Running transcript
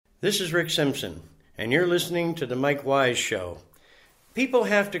This is Rick Simpson, and you're listening to The Mike Wise Show. People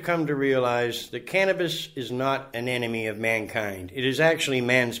have to come to realize that cannabis is not an enemy of mankind. It is actually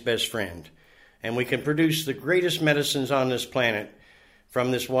man's best friend, and we can produce the greatest medicines on this planet from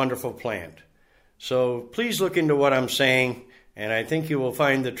this wonderful plant. So please look into what I'm saying, and I think you will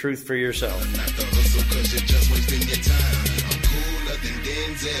find the truth for yourself.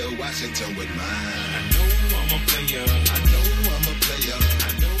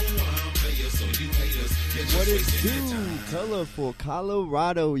 What it do, colorful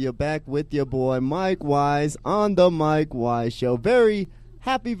Colorado? You're back with your boy Mike Wise on the Mike Wise Show. Very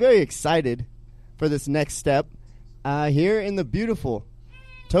happy, very excited for this next step here in the beautiful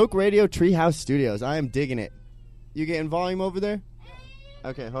Toke Radio Treehouse Studios. I am digging it. You getting volume over there?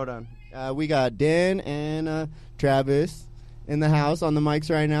 Okay, hold on. We got Dan and Travis in the house on the mics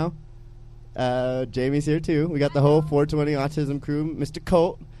right now. Jamie's here too. We got the whole 420 Autism crew. Mr.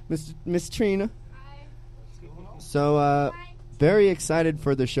 Colt, Miss Trina. So, very excited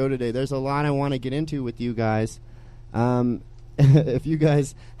for the show today. There's a lot I want to get into with you guys. If you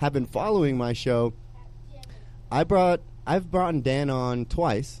guys have been following my show, I've brought Dan on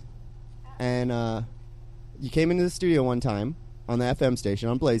twice, and you came into the studio one time on the FM station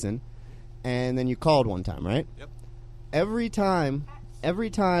on Blazin', and then you called one time, right? Yep. Every time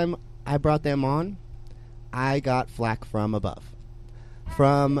I brought them on, I got flack from above,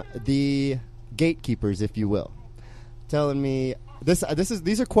 from the gatekeepers, if you will, telling me these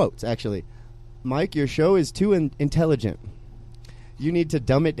are quotes actually. Mike, your show is too intelligent. You need to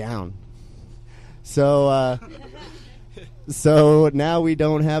dumb it down. So now we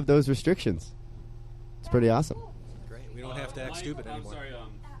don't have those restrictions. It's pretty awesome. Great. We don't have to act stupid anymore. I'm sorry,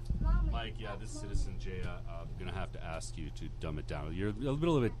 Mike. Yeah, this is Citizen Jay. I'm gonna have to ask you to dumb it down. You're a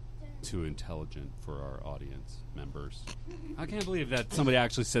little bit too intelligent for our audience members. I can't believe that somebody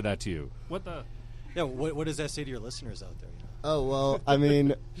actually said that to you. What the? Yeah, what does that say to your listeners out there? You know? Oh, well, I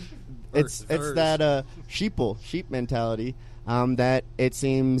mean, it's that sheep mentality that it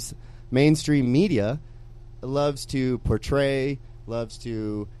seems mainstream media loves to portray, loves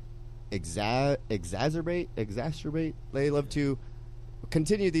to exacerbate. They love to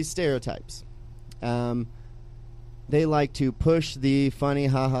continue these stereotypes. They like to push the funny,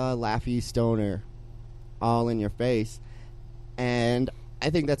 haha, laughy stoner all in your face. And I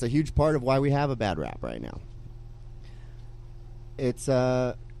think that's a huge part of why we have a bad rap right now. It's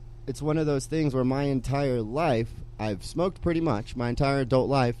one of those things where my entire life, I've smoked pretty much my entire adult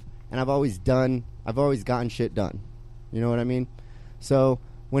life, and I've always gotten shit done. You know what I mean? So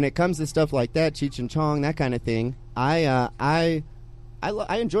when it comes to stuff like that, Cheech and Chong, that kind of thing, I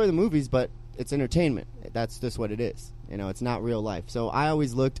enjoy the movies, but it's entertainment. That's just what it is. You know, it's not real life. So I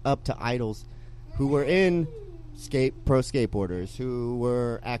always looked up to idols who were in pro skateboarders, who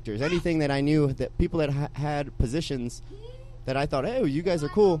were actors, anything that I knew, that people that had positions that I thought, hey, you guys are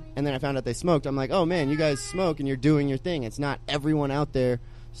cool, and then I found out they smoked. I'm like, oh man, you guys smoke and you're doing your thing. It's not everyone out there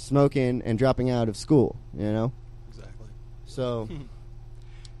smoking and dropping out of school, you know? Exactly. So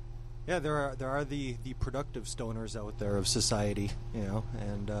yeah, there are the productive stoners out there of society, you know,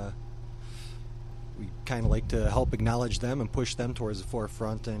 and we kind of like to help acknowledge them and push them towards the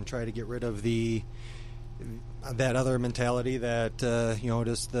forefront and try to get rid of that other mentality that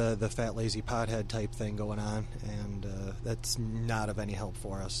just the fat lazy pothead type thing going on, and that's not of any help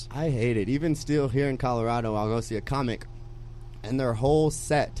for us. I hate it. Even still here in Colorado, I'll go see a comic, and their whole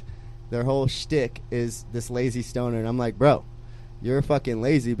shtick is this lazy stoner, and I'm like, bro, you're fucking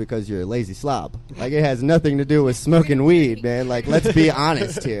lazy because you're a lazy slob. Like, it has nothing to do with smoking weed, man. Like, let's be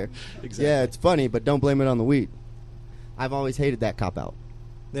honest here. Exactly. Yeah, it's funny, but don't blame it on the weed. I've always hated that cop-out.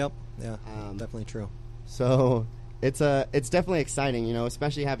 Yep. Yeah. Definitely true. So it's definitely exciting, you know,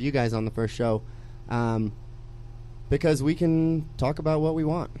 especially have you guys on the first show, because we can talk about what we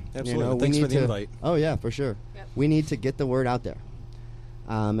want. Absolutely. You know, Thanks for the invite. Oh yeah, for sure. Yep. We need to get the word out there.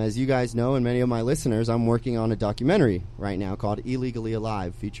 As you guys know, and many of my listeners, I'm working on a documentary right now called Illegally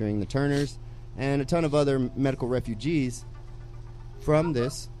Alive, featuring the Turners and a ton of other medical refugees from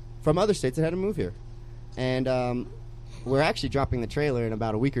other states that had to move here. And we're actually dropping the trailer in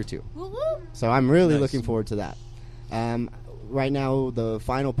about a week or two. Woo-hoo. So I'm really Nice. looking forward to that. Right now, the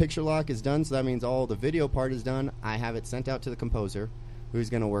final picture lock is done, so that means all the video part is done. I have it sent out to the composer, who's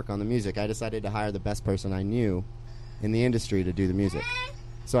going to work on the music. I decided to hire the best person I knew in the industry to do the music.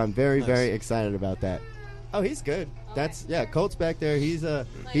 So I'm very, Nice. very excited about that. Oh, he's good. Colt's back there. He's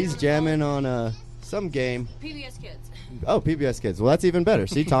jamming on some game. PBS Kids. Oh, PBS Kids. Well, that's even better.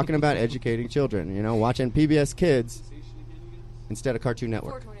 See, talking about educating children, you know, watching PBS Kids instead of Cartoon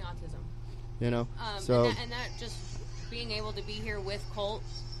Network. 420 Autism. You know, And that just being able to be here with Colt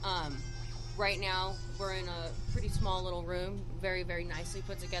Right now, we're in a pretty small little room, very, very nicely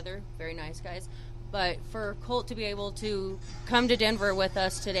put together, very nice guys. But for Colt to be able to come to Denver with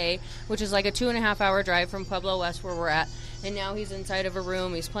us today, which is like a 2.5-hour drive from Pueblo West where we're at, and now he's inside of a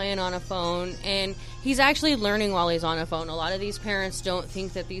room, he's playing on a phone, and he's actually learning while he's on a phone. A lot of these parents don't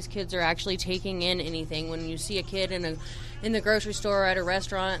think that these kids are actually taking in anything. When you see a kid in the grocery store or at a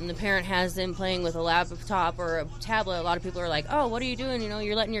restaurant and the parent has them playing with a laptop or a tablet, a lot of people are like, oh, what are you doing?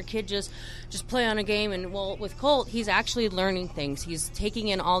 You're letting your kid just play on a game. And, well, with Colt, he's actually learning things. He's taking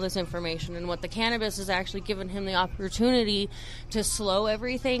in all this information. And what the cannabis has actually given him the opportunity to slow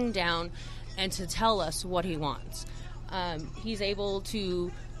everything down and to tell us what he wants. He's able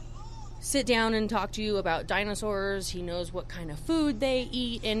to sit down and talk to you about dinosaurs. He knows what kind of food they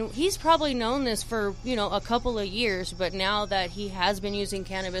eat, and he's probably known this for a couple of years, but now that he has been using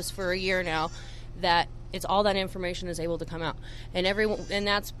cannabis for a year now, that it's all that information is able to come out. And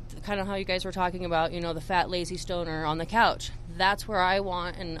that's kind of how you guys were talking about, the fat lazy stoner on the couch. That's where I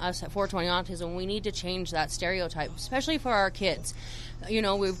want, and us at 420 Autism, we need to change that stereotype, especially for our kids.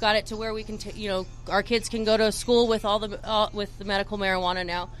 We've got it to where we can our kids can go to school with with the medical marijuana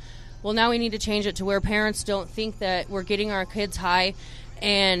now. Well, now we need to change it to where parents don't think that we're getting our kids high,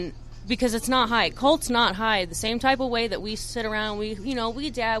 and because it's not high. Colt's not high. The same type of way that we sit around, we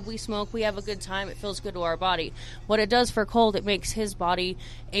dab, we smoke, we have a good time. It feels good to our body. What it does for Colt, it makes his body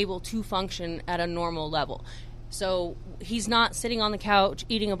able to function at a normal level. So he's not sitting on the couch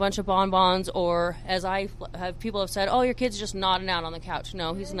eating a bunch of bonbons, or as people have said, oh, your kid's just nodding out on the couch.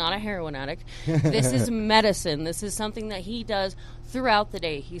 No, he's not a heroin addict. This is medicine. This is something that he does throughout the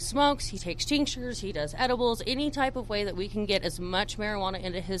day. He smokes, he takes tinctures, he does edibles, any type of way that we can get as much marijuana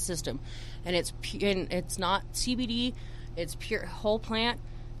into his system. And it's not CBD, it's pure whole plant.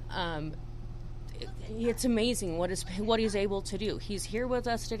 It's amazing what he's able to do. He's here with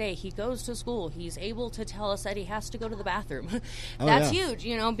us today. He goes to school. He's able to tell us that he has to go to the bathroom. That's huge,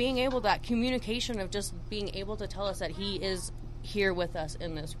 being able, that communication of just being able to tell us that he is here with us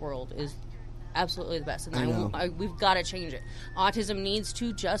in this world is absolutely the best. And we've got to change it. Autism needs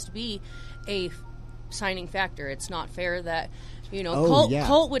to just be a signing factor. It's not fair that,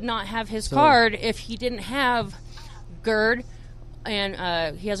 Colt would not have his card if he didn't have GERD,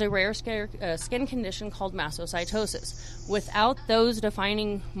 and he has a rare skin condition called mastocytosis. Without those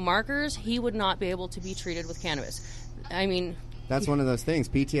defining markers, he would not be able to be treated with cannabis. I mean, that's one of those things.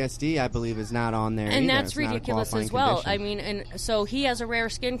 PTSD, I believe, is not on there, and either. That's it's ridiculous as well. Condition. I mean, and so he has a rare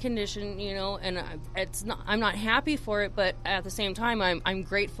skin condition, and I'm not happy for it, but at the same time, I'm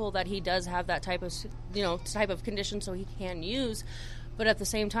grateful that he does have that type of condition, so he can use. But at the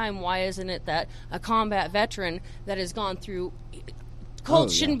same time, why isn't it that a combat veteran that has gone through...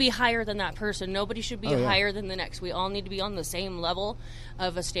 Colt shouldn't be higher than that person. Nobody should be higher than the next. We all need to be on the same level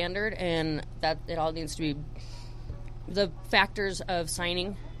of a standard, and that it all needs to be the factors of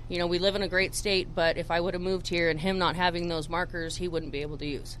signing. We live in a great state, but if I would have moved here and him not having those markers, he wouldn't be able to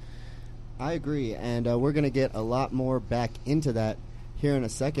use. I agree, and we're going to get a lot more back into that here in a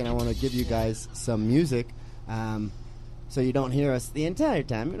second. I want to give you guys some music. So you don't hear us the entire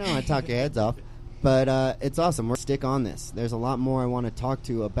time. I talk your heads off. But it's awesome. We're stick on this. There's a lot more I want to talk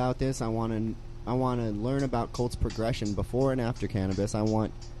to about this. I want to learn about Colt's progression before and after cannabis. I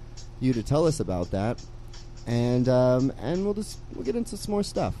want you to tell us about that, and we'll get into some more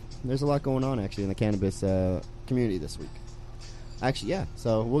stuff. There's a lot going on actually in the cannabis community this week. Actually, yeah.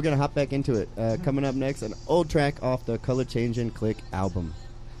 So we're gonna hop back into it. Coming up next, an old track off the Color Change and Click album.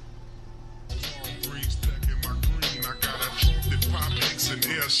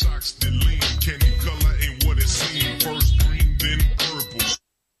 Air shocks that lean, candy color ain't what it seemed. First green, then purple.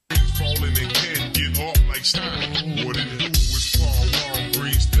 Things falling and can't get off like steam. What it do is fall wall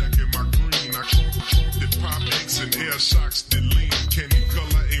green, stacking my green. I crunked it, pop X and air shocks that lean. Candy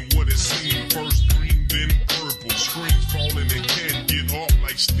color ain't what it seemed. First green, then purple. Screens falling and can't get off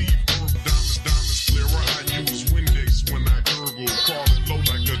like Steve Irwin. Diamonds clearer. I use Windex when I gurgle. Crawling low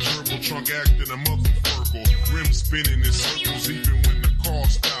like a gerbil, trunk acting a motherfucker. Rim spinning in circles, even when car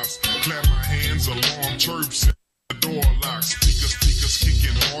stops, clap my hands, alarm chirps, the door locks, speakers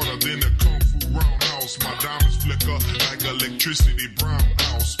kicking harder than a kung fu roundhouse. My diamonds flicker like electricity brown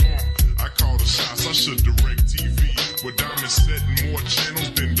house. I call the shots, I should direct TV. With diamonds setting more channels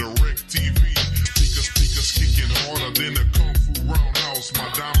than direct TV. Speakers kicking harder than a kung fu roundhouse. My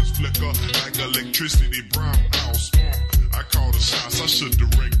diamonds flicker like electricity brown house. I call the shots, I should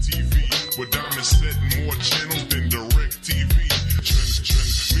direct TV. With diamonds setting more channels than direct TV.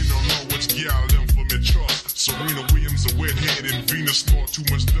 Me don't know which gal them for me trust. Serena Williams a wet head and Venus snort too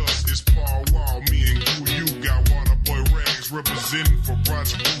much dust. It's Paul Wall, me and Goo, you got Waterboy Rags representing for Brian.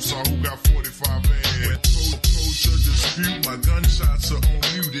 watch Bruce, who got 45 and culture dispute. My gunshots are on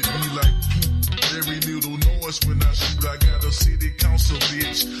mute. It be like every little noise when I shoot. I got a city council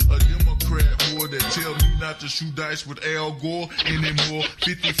bitch, a Democrat whore that tell me not to shoot dice with Al Gore anymore.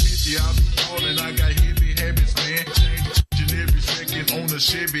 50-50, I'll be ballin'. I got heavy habits, man. Changing every second on a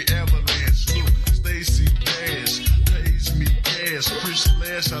Chevy Avalanche. Look, Stacy Dash pays me cash. Chris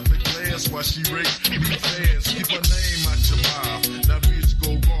flash out the glass while she rake me fast. Keep her name out your mouth. Now bitch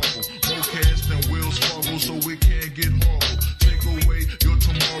go gargle. More cash than Wells Fargo, so it can't get horrible. Take away your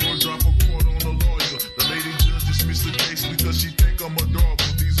tomorrow, drop a quart on a lawyer. The lady judge dismissed the case because she think I'm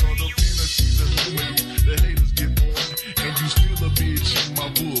adorable. These are the penalties and remedies. The haters get born, and you still a bitch in my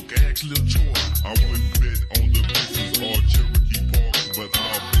book. Ask Lil Troy. I wouldn't bet on the bitches or Cherokee Park, but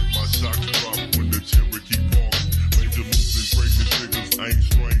I'll bet my shocks drop when the Cherokee Park. Major moves and crazy figures ain't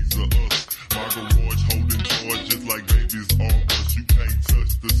strange to us. My garage holding charge just like babies all us. You can't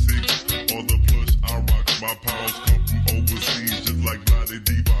touch the six or the plush I rock. My pounds come from overseas just like Bloody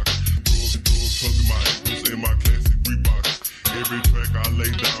D-Box. Drugs hugging my ankles in my classic Reeboks. Every track I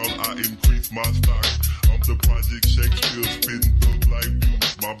lay down, I increase my stock. I'm the Project Shakespeare spitting thug like you.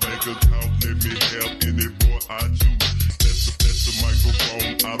 My bank account let me have any boy I choose. That's the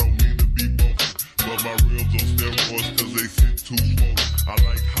microphone, I don't mean to be boasting, but my rims on steroids cause they sit too swollen. I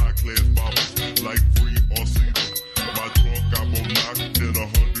like high class bottles, like free or cedar. My trunk got more knocked than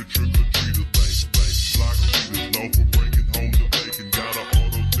 100 trick-or-treaters. Bank, block speeders, known for bringing home the bacon. Got an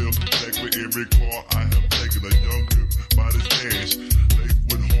auto tip, check for every car I have taken. A young whip, by this cash, laced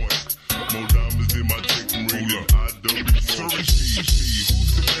with heart. More diamonds in my chick ring than I do. Sorry, Steve,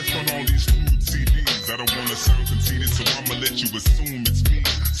 who's the best on all these food CDs? I don't wanna sound conceited, so I'ma let you assume it's me.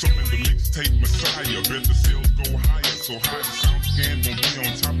 So in the mixtape Messiah, bet the sales go higher. So high the sound scan won't be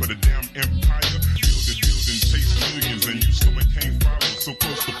on top of the damn empire. Build and chase millions, and you still can't follow. So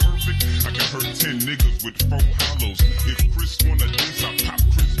close to perfect, I can hurt 10 niggas with 4 hollows. If Chris wanna diss, I pop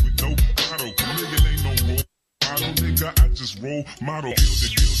Chris with no bottle. Chameleon ain't no role model, nigga, I just role model.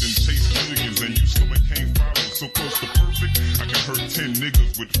 Build and chase millions, and you still can't follow. So close to perfect, I can hurt 10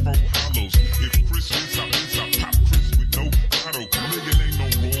 niggas with 4 hollows. If Chris wins, I pop Chris with no bottle. Chameleon ain't no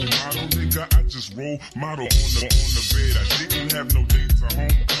role model, nigga, I just role model. On the bed, I didn't have no date to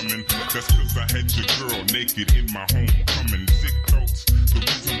homecoming. That's cause I had your girl naked in my homecoming. Sick thoughts, the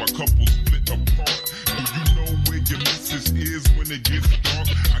reason why couples split apart. Do you know where your missus is when it gets dark?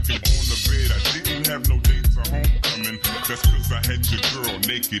 I can on the bed, I didn't have no date to homecoming. That's cause I had your girl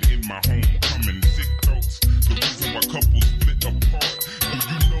naked in my homecoming. Sick thoughts, the reason why couples split apart. Do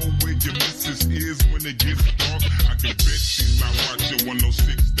you know where your missus is when it gets dark? I can bet she's not watching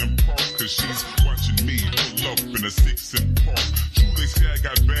 106 then park, cause she's watching me pull up in a 6 and park. True, they say I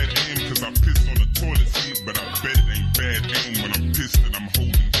got bad aim cause I pissed on the toilet seat, but I bet it ain't bad aim when I'm pissed and I'm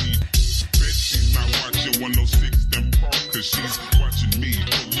holding heat. Bet she's not watching 106 then park, cause she's watching me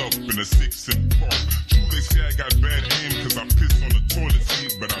pull up in a 6 and park. True, they say I got bad aim cause I pissed on the toilet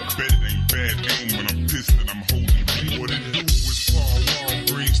seat, but I bet it ain't bad aim when I'm pissed and I'm holding heat. What it do is Paul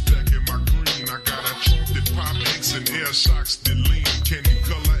Walgreens stacking my green. I got a trunk that pop X and air shocks that lean. Candy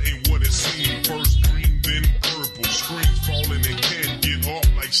color ain't what it seems. First green, then purple. Screens falling and can't get off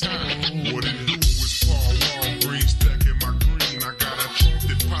like Stein. What it do is Paul Walgreens stacking my green. I got a trunk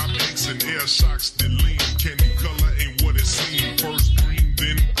that pop X and air shocks that lean. Candy color ain't what it seems. First green,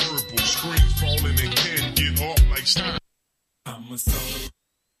 then purple. Screens falling and can't get off like Stein. I'm a soul.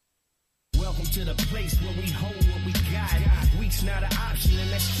 Welcome to the place where we hold what we got. Week's not an option,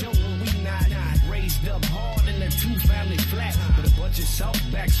 and let's show what we not. Raised up hard in a 2-family flat, but a bunch of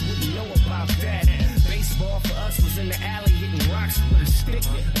softbacks wouldn't know about that. Baseball for us was in the alley hitting rocks with a stick.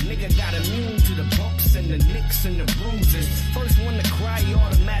 A nigga got immune to the bumps and the nicks and the bruises. First one to cry,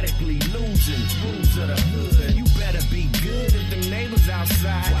 automatically losing. Rules of the hood, you better be good if the neighbors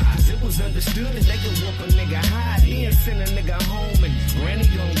outside. Cause it was understood that they could whoop a nigga high. Then send a nigga home and granny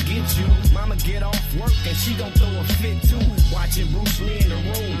gon' get you. Mama get off work and she gon' throw a fit too. Watching Bruce Lee in the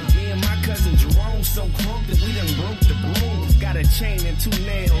room. Me and my cousin Jerome so crunk that we done broke the broom. Got a chain and 2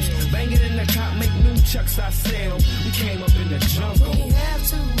 nails. Bang it in the top, make new chucks ourselves. We came up in the jungle. We have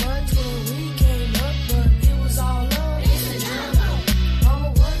too much when we came up, but it was all love. It's the jungle. Mama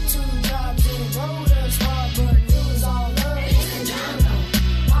worked 2 jobs and rode us hard, but it was all love. It's the jungle.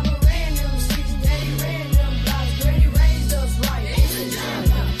 Mama ran them streets, daddy ran them blocks, granny raised us right. It's the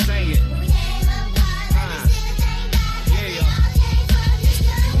jungle. Sing it.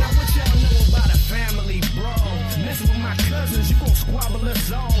 Now what y'all know about a family brawl? Messing with my cousins, you gon' squabble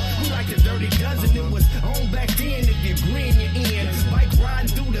us all. We like the dirty dozen, it was on back then. If you grin, you're in. Bike riding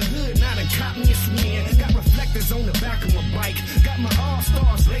through the hood, now the cop me a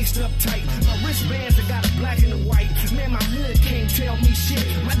wristbands that got a black and a white. Man, my hood can't tell me shit.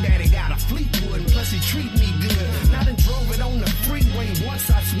 My daddy got a Fleetwood, plus he treat me good. Now done drove it on the freeway once,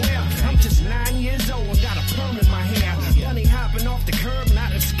 I swear. I'm just 9 years old and got a perm in my hair. Bunny hopping off the curb,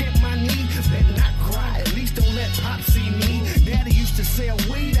 not to skip my knee. Better not cry, at least don't let Pop see me. Daddy used to sell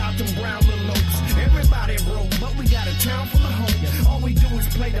weed out them brown little oaks. Everybody broke, but we got a town full of hope. All we do is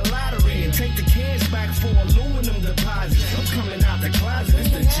play the lottery and take the cash back for aluminum deposits. I'm coming out the closet, it's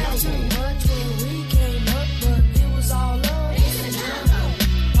the jungle. Much when we came up, but it was all love. It's the jungle.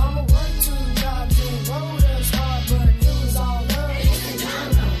 Mama worked 2 jobs and rode us hard, but it was all love. It's the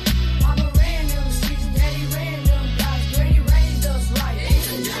jungle. Mama ran them streets, daddy ran them blocks, Granny raised us right. It's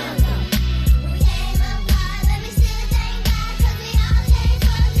the jungle. We came up high, let me see the thank God, 'cause we all came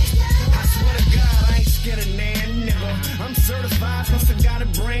from the jungle. I swear to God, I ain't scared of nan, nigga. I'm certified, plus I got a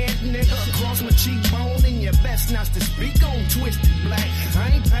brand, nigga. Across my cheekbone, and you best not to speak on Twisted Black.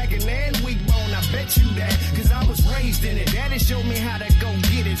 I ain't packing that weak bone, I bet you that. 'Cause I was raised in it, daddy showed me how to go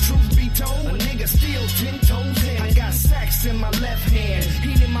get it. Truth be told, a nigga still 10 toes in. I got sacks in my left hand,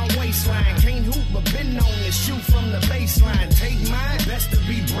 heat in my waistline. Can't hoop, but been on the shoot from the baseline. Take mine, best to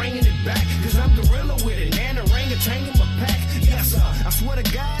be bringing it back. 'Cause I'm gorilla with it, and orangutan in my pack. Yes, sir, I swear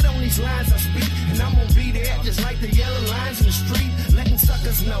to God on these lines I speak. And I'm gonna be there just like the yellow lines in the street. Letting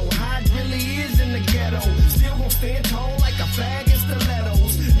suckers know how it really is in the ghetto. Still gonna stand tall like a fag in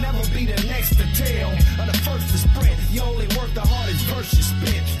stilettos. Never be the next to tell, or the first to sprint. You only work the hardest verse you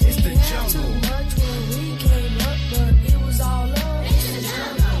spit. It's the We had too jungle. much when we came up, but it was all love. It's the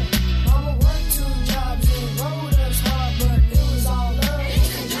jungle. Mama worked 2 jobs and rode us hard, but it was all love. It's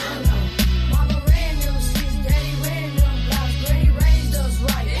the jungle. Mama ran them streets, daddy ran them blocks, Granny raised us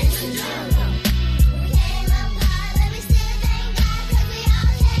right. It's the jungle. We came up high, let me see the thank God, 'cause we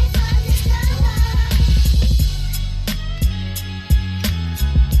all came from the jungle.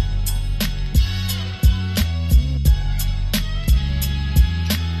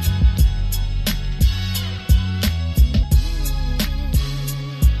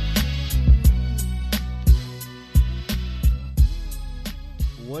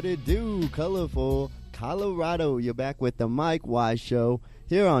 What it do, colorful Colorado? You're back with the Mike Wise Show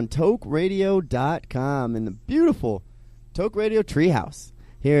here on TokeRadio.com in the beautiful Toke Radio Treehouse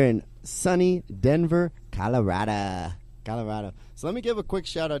here in sunny Denver, Colorado. So let me give a quick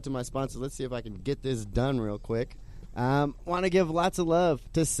shout out to my sponsors. Let's see if I can get this done real quick. Want to give lots of love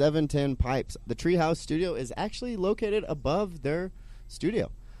to 710 Pipes. The Treehouse Studio is actually located above their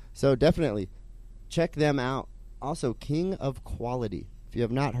studio, so definitely check them out. Also, King of Quality. If you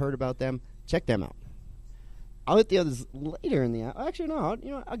have not heard about them, check them out. I'll hit the others later in the hour. Actually, no,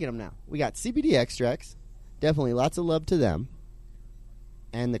 I'll get them now. We got CBD extracts. Definitely lots of love to them.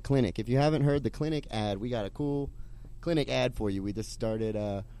 And the clinic. If you haven't heard the clinic ad, we got a cool clinic ad for you. We just started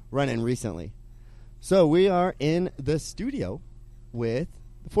running recently. So we are in the studio with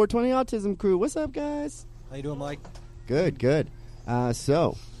the 420 Autism crew. What's up, guys? How you doing, Mike? Good.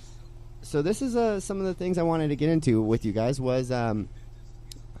 So this is some of the things I wanted to get into with you guys was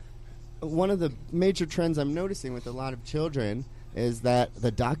one of the major trends I'm noticing with a lot of children is that the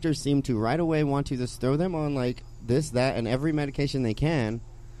doctors seem to right away want to just throw them on like this, that, and every medication they can,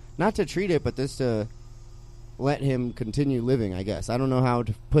 not to treat it, but just to let him continue living, I guess. I don't know how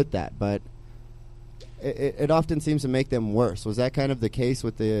to put that, but it often seems to make them worse. Was that kind of the case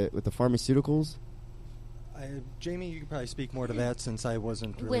with the pharmaceuticals? Jamie, you could probably speak more to that since I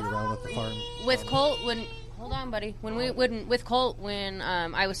wasn't really around with the farm. With Colt, hold on, buddy. With Colt, when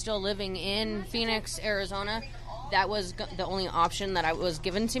I was still living in Phoenix, Arizona, that was the only option that I was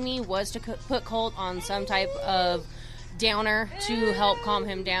given to me was to put Colt on some type of downer to help calm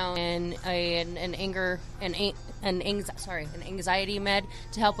him down, and an anxiety med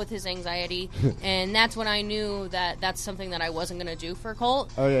to help with his anxiety. And that's when I knew that that's something that I wasn't going to do for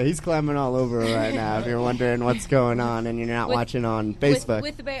Colt. Oh yeah, he's climbing all over it right now. If you're wondering what's going on and you're not watching on Facebook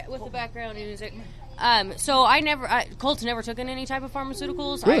with the background music. So Colt never took in any type of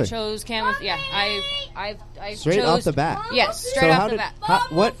pharmaceuticals. Really? I chose I straight chose, off the bat. Yes, straight off the bat.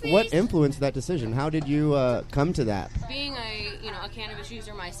 What influenced that decision? How did you come to that? Being a cannabis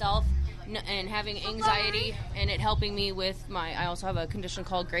user myself, and having anxiety, and it helping me with I also have a condition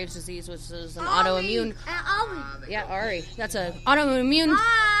called Graves' disease, which is an autoimmune. Yeah, Ari. That's an autoimmune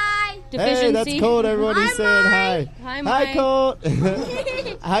deficiency. Hey, that's Colt. Everybody said hi. Hi, Mike. Hi, Colt.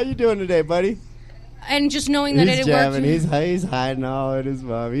 How you doing today, buddy? And just knowing that it jamming. worked. He's hiding all in his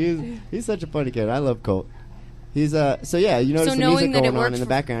mom. He's such a funny kid. I love Colt. He's so yeah. You notice the music going on in the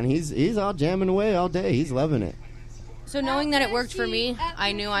background. He's all jamming away all day. He's loving it. So knowing that it worked for me,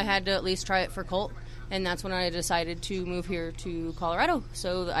 I knew I had to at least try it for Colt, And that's when I decided to move here to Colorado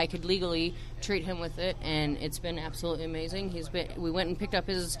so that I could legally treat him with it, and it's been absolutely amazing. We went and picked up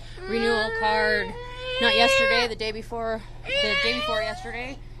his renewal card, not yesterday, the day before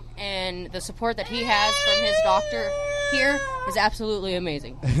yesterday, and the support that he has from his doctor here is absolutely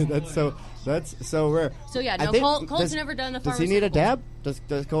amazing. That's so rare. So yeah, no, Colt's never done the pharmaceuticals. Does he need a dab?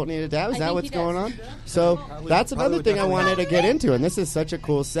 Does Colt need a dab? Is that think what's he going does. on? So that's another thing I definitely wanted to get into, and this is such a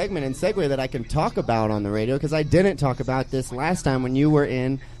cool segment and segue that I can talk about on the radio, because I didn't talk about this last time when you were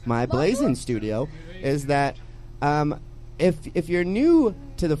in my Blazing studio, is that if you're new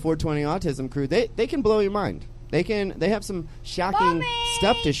to the 420 Autism crew, they can blow your mind. They have some shocking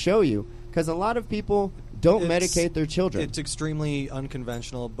stuff to show you, because a lot of people don't medicate their children. It's extremely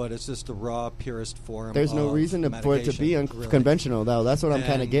unconventional, but it's just the raw, purest form. There's no of reason for it to be unconventional, though. That's what I'm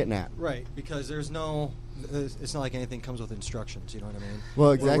kind of getting at. Right, because it's not like anything comes with instructions, you know what I mean?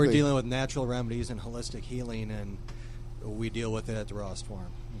 Well, exactly. We're dealing with natural remedies and holistic healing, and we deal with it at the rawest form.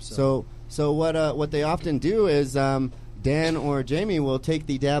 So what they often do is Dan or Jamie will take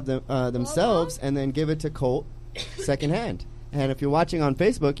the dab themselves and then give it to Colt secondhand. And if you're watching on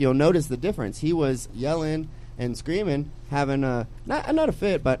Facebook, you'll notice the difference. He was yelling and screaming, having not a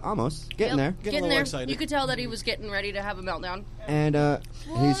fit, but almost getting there. Getting there. Excited. You could tell that he was getting ready to have a meltdown. And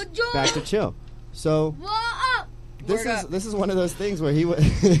he's back to chill. So this is one of those things where he was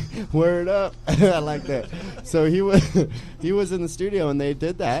word up. I like that. So he was in the studio and they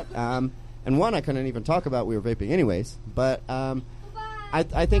did that. And one I couldn't even talk about. We were vaping anyways, but.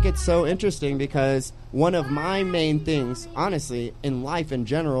 I think it's so interesting because one of my main things, honestly, in life in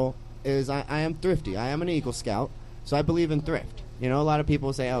general, is I am thrifty. I am an Eagle Scout, so I believe in thrift. You know, a lot of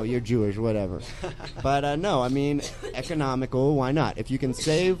people say, oh, you're Jewish, whatever. But no, I mean, economical, why not? If you can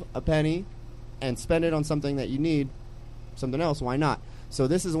save a penny and spend it on something that you need, something else, why not? So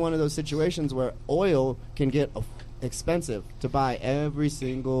this is one of those situations where oil can get expensive to buy every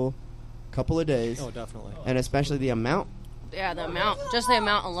single couple of days. Oh, definitely. And especially the amount. Yeah, the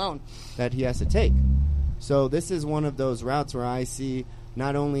amount alone that he has to take. So this is one of those routes where I see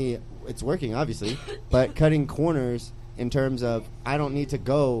not only it's working, obviously, but cutting corners in terms of I don't need to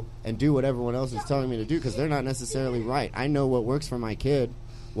go and do what everyone else is telling me to do because they're not necessarily right. I know what works for my kid.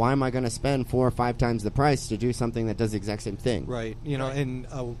 Why am I going to spend 4 or 5 times the price to do something that does the exact same thing? Right. You know, and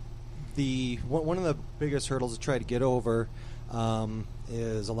one of the biggest hurdles to try to get over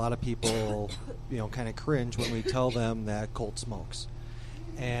is a lot of people, you know, kind of cringe when we tell them that Colt smokes.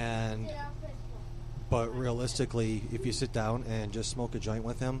 But realistically, if you sit down and just smoke a joint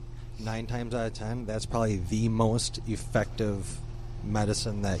with him, 9 times out of 10, that's probably the most effective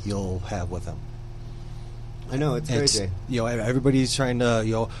medicine that you'll have with him. I know, it's crazy. You know, everybody's trying to,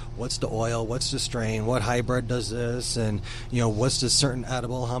 you know, what's the oil, what's the strain, what hybrid does this, and, you know, what's this certain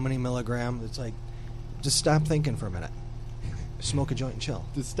edible, how many milligrams? It's like, just stop thinking for a minute. Smoke a joint and chill.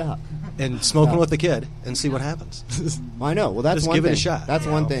 Just stop. And smoking with the kid and see what happens. I know. Well, that's just one give thing. It a shot. That's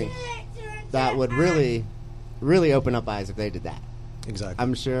one thing that would really, really open up eyes if they did that. Exactly.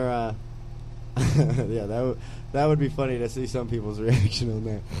 I'm sure. Yeah, that would be funny to see some people's reaction on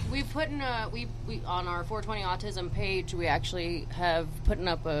that. We put in we on our 420 Autism page. We actually have putting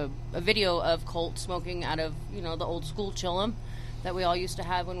up a video of Colt smoking out of the old school Chillum that we all used to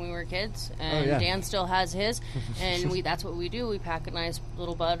have when we were kids, and Dan still has his, and that's what we do. We pack a nice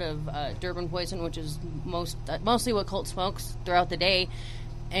little bud of Durban Poison, which is mostly what Colt smokes throughout the day,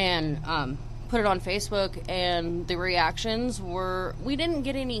 and put it on Facebook, and the reactions were, we didn't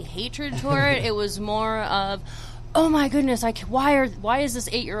get any hatred toward it. It was more of, oh my goodness, why is this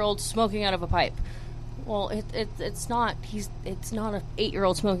 8-year-old smoking out of a pipe? Well, it's not an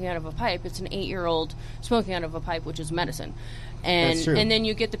 8-year-old smoking out of a pipe. It's an 8-year-old smoking out of a pipe, which is medicine. And That's true. And then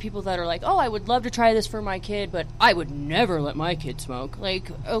you get the people that are like, oh, I would love to try this for my kid, but I would never let my kid smoke.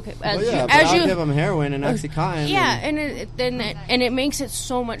 Like, okay, I'll give them heroin and Oxycontin. Yeah, and it makes it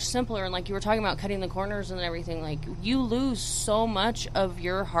so much simpler. And like you were talking about cutting the corners and everything, like you lose so much of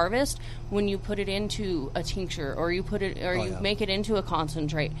your harvest when you put it into a tincture or you make it into a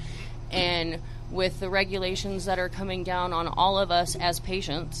concentrate. And with the regulations that are coming down on all of us as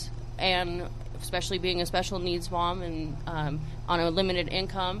patients, and especially being a special needs mom and on a limited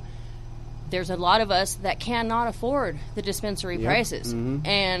income, there's a lot of us that cannot afford the dispensary prices. Mm-hmm.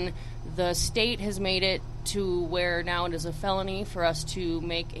 And the state has made it to where now it is a felony for us to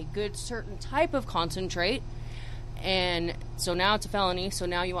make a good certain type of concentrate. And so now it's a felony, so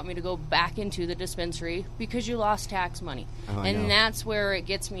now you want me to go back into the dispensary because you lost tax money. And that's where it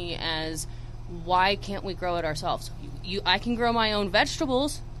gets me as, why can't we grow it ourselves? I can grow my own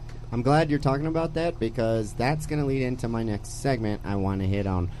vegetables. I'm glad you're talking about that because that's going to lead into my next segment I want to hit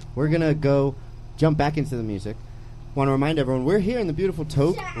on. We're going to go jump back into the music, want to remind everyone we're here in the beautiful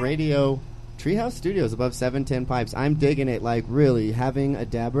Toke Radio Treehouse Studios above 710 Pipes. I'm digging it. Like, really, having a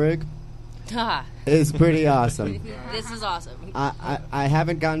dab rig is pretty awesome. This is awesome. I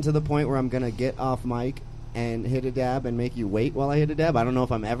haven't gotten to the point where I'm going to get off mic and hit a dab and make you wait while I hit a dab. I don't know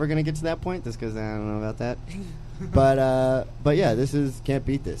if I'm ever going to get to that point, just because I don't know about that. But yeah, this is, can't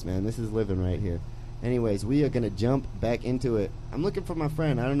beat this, man. This is living right here. Anyways, we are going to jump back into it. I'm looking for my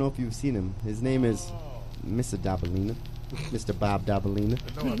friend. I don't know if you've seen him. His name is Mr. Dabalina. Mr. Bob Dabalina.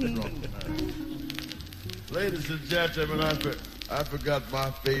 No, I've been wrong. Ladies and gentlemen, I forgot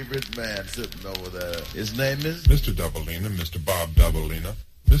my favorite man sitting over there. His name is Mr. Dabalina, Mr. Bob Dabalina.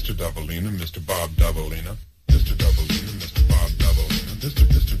 Mr. Dabalina, Mr. Bob Dabalina. Mr. Dabalina, Mr. Bob Dabalina.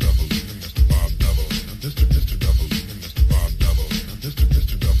 Mr. Dabalina, Mr. Bob Dabalina. Mr. Dabalina, Mr. Bob Dabalina. Mr.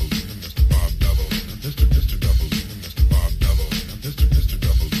 Dabalina, Mr. Bob Dabalina. Mr. Dabalina, Mr. Bob Dabalina. Mr.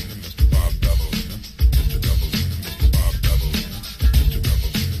 Dabalina, Mr. Bob Dabalina. Mr. Dabalina, Mr. Bob Dabalina. Mr.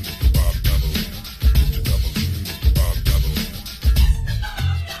 Dabalina, Mr. Bob Dabalina. Mr. Dabalina, Mr. Bob Dabalina.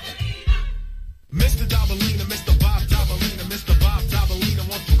 Mr. Dabalina, Mr. Bob Dabalina, Mr. Bob Dabalina,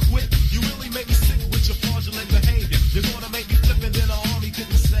 won't you quit? You really make me sick with your fraudulent behavior. You're gonna make me flip and then the army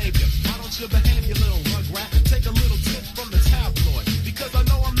couldn't save you. Why don't you behave, you little rugrat? Take a little tip from the tabloid, because I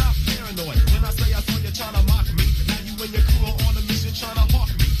know I'm not paranoid. When I say I saw you trying to mock me, now you and your crew are on a mission trying to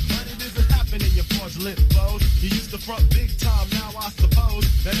hawk me. But it isn't happening, you fraudulent foes. You used to front big time, now I suppose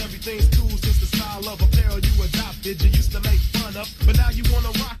that everything's cool since the style of apparel you adopted. You used to make fun of, but now you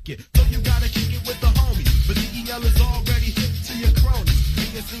wanna rock it. So you gotta kick it with the homies. But DEL is already hip to your cronies.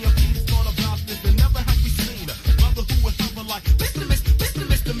 Me and CMP's thought about this and never have we seen a brother who would hover like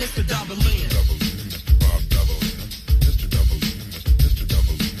Mr. Dabalina. Dabalina, Mr. Bob Dabalina. Mr. Dabalina, Mr.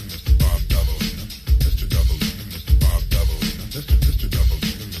 Dabalina, Mr. Bob Dabalina. Mr. Dabalina, Mr. Bob Dabalina. Mr.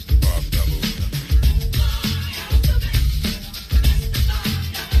 Dabalina, Mr. Bob Dabalina.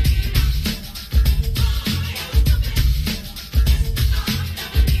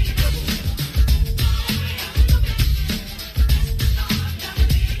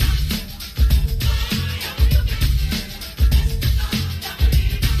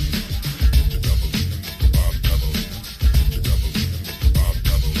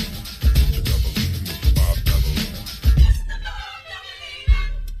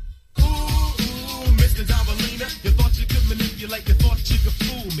 Mr. Dabalina, you thought you could manipulate, you thought you could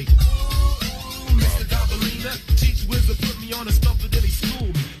fool me. Mr. Dabalina, teach wizard put me on a stump and then he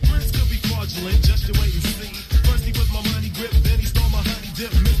schooled me. Friends could be fraudulent, just you wait and see. First he was my money grip, then he stole my honey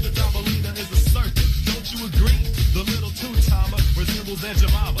dip. Mr. Dabalina is a serpent, don't you agree? The little two-timer resembles Aunt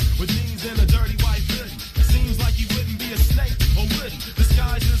Jemima with jeans and a dirty white hoodie. Seems like he wouldn't be a snake, or would he?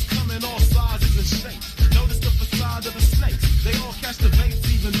 Disguises come in all sizes and shapes. Notice the facade of the snakes. They all catch the vapes,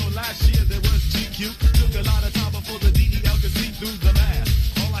 even though last year there was GQ. Took a lot of time before the DEL could see through the mask.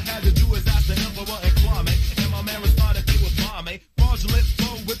 All I had to do is ask the Emperor and Kwame, and my man responded they were bomb. Fraudulent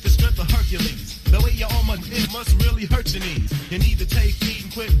foe with the strength of Hercules. The way you're on my dick must really hurt your knees. You need to take heed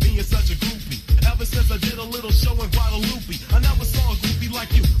and quit being such a groupie. Ever since I did a little show in Guadalupe, I never saw a groupie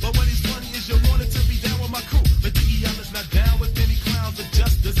like you. But what is funny is you wanted to be down with my crew. But DEL is not down with any clowns of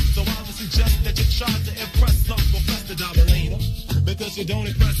justice. So I would suggest that you try to impress Uncle Fester Dabalina. Because you don't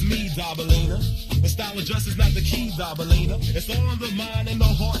impress me, Dabalina. The style of dress is not the key, Dabalina. It's all on the mind and the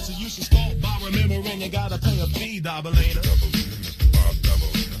heart, so you should start by remembering you gotta pay a fee, Dabalina. Dabalina, Mr. Bob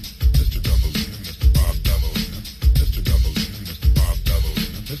Dabalina. Mr. Dabalina, Mr. Bob Dabalina. Mr. Dabalina, Mr. Bob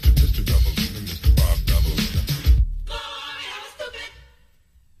Dabalina. Mr. Dabalina, Mr. Bob Dabalina. Boy, I'm stupid.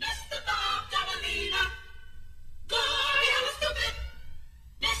 Mr. Bob Dabalina. Boy, I'm stupid.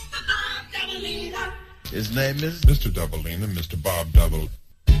 Mr. Bob Dabalina. His name is Mr. Dabalina, Mr. Bob Dabalina.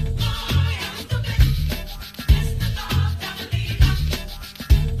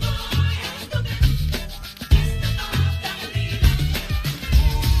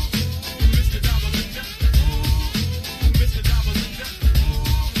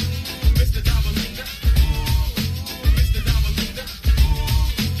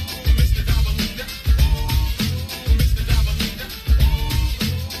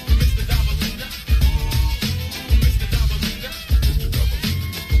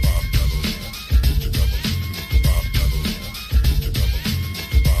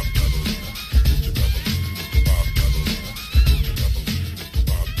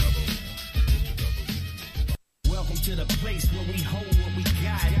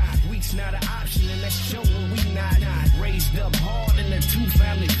 Raised up hard in a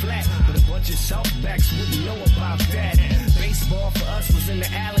two-family flat, but a bunch of softbacks wouldn't know about that. Baseball for us was in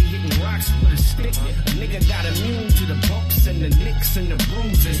the alley hitting rocks with a stick. A nigga got immune to the bumps and the nicks and the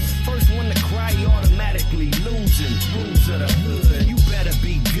bruises. First one to cry, you automatically losing. Rules of the hood. You better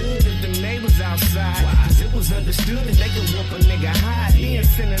be good if the neighbors outside. Cause it was understood that they could whoop a nigga high. Then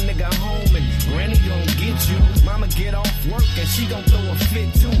send a nigga home and granny gon' get you. Mama get off work and she gon' throw a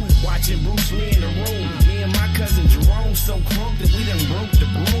fit too. Watching Bruce Lee in the room. Me and my cousin Jerome so crunk that we done broke the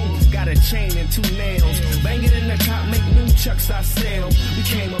broom. Got a chain and 2 nails. Bang it in the top, make new chucks ourselves. We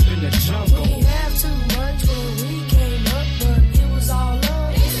came up in the jungle. We have too much when we came up, but it was all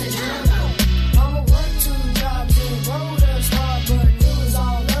love. It's the jungle. Mama worked 2 jobs and rode us hard, but it was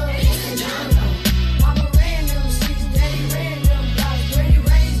all love. It's the jungle. Mama ran them streets, daddy ran them blocks, granny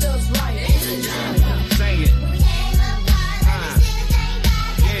raised us right. It's the jungle. Sing it. We came up hard, but we still thank God,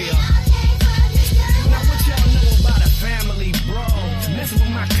 'cause we all came from the jungle. Now what y'all know about a family, bro? Messing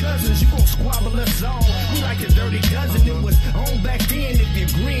with my cousins, you gon' squabble us all. We like the dirty dozen, it was on back then. If you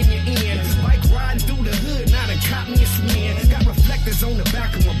grin, you're in. Bike riding through the hood, now done caught me a swing. Got reflectors on the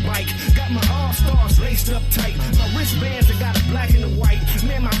back of my bike. Got my all-stars laced up tight. My wristbands, I got a black and a white.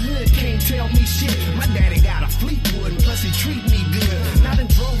 Man, my hood can't tell me shit. My daddy got a Fleetwood, plus he treat me good. Now done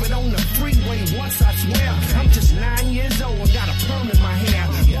drove it on the freeway once, I swear. I'm just 9 years old and got a perm in my hair.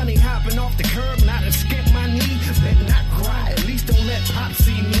 Bunny hopping off the curb, not to skip my knee. Better not cry, at least don't let Pop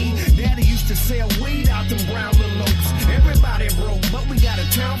see me. Daddy used to sell weed out them brown little oaks. Everybody broke, but we got a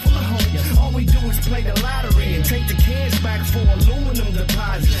town full of hope. All we do is play the lottery and take the cans back for aluminum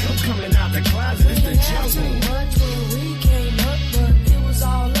deposits. I'm coming out the closet, it's the We had too jungle. much when we came up, but it was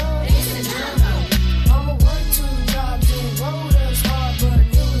all love. It's the jungle. Mama worked 2 jobs and rode us hard, but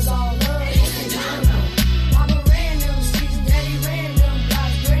it was all love. It's the jungle. Mama ran them streets, daddy ran them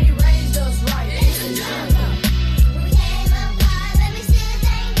blocks, granny raised us right. It's the jungle. We came up hard, but we still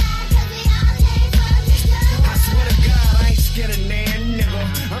thank God, 'cause we all came from the jungle. I swear to God, I ain't scared of nan, nigga.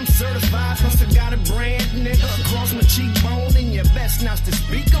 I'm certified, plus I got a brand, nigga. Across my cheekbone, and your best not to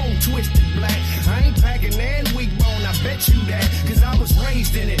speak on Twisted Black. I ain't packing that weak bone, I bet you that. Cause I was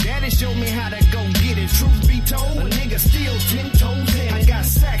raised in it, daddy showed me how to go get it. Truth be told, a nigga still 10 toes in. I got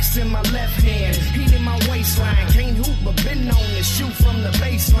sacks in my left hand, heat in my waistline. Can't hoop, but been known to shoot from the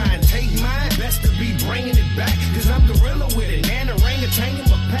baseline. Take mine, best to be bringing it back. Cause I'm gorilla with it, and orangutan in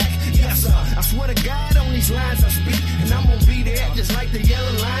my pack. Yes, sir, I swear to God on these lines I speak. And I'm gonna be there just like the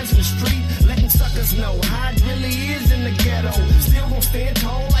yellow lines in the street. Letting suckers know how it really is in the ghetto. Still gonna stand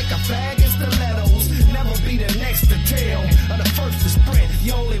tall like a fag in stilettos. Never be the next to tell, or the first to sprint.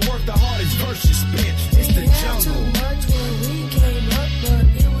 You only work the hardest verse you spit. It's the We had too jungle. much when we came up, but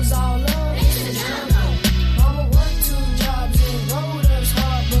it was all love. It's the jungle. Mama worked 2 jobs and rode us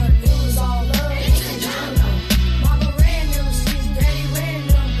hard, but it was all love. It's the jungle. Mama ran them streets, daddy ran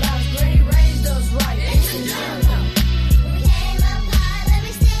them blocks, granny raised us right. It's the jungle. We came up hard, but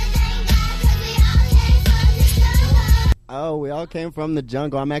we still thank God, 'cause we all came from the jungle. Oh, we all came from the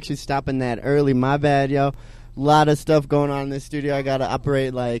jungle. I'm actually stopping that early. My bad, yo. Lot of stuff going on in this studio. I got to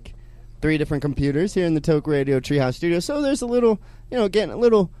operate like 3 different computers here in the Toke Radio Treehouse studio. So there's a little, getting a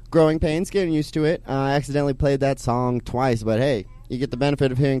little growing pains, getting used to it. I accidentally played that song twice, but hey, you get the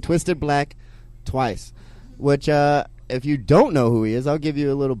benefit of hearing Twisted Black twice. Which, if you don't know who he is, I'll give you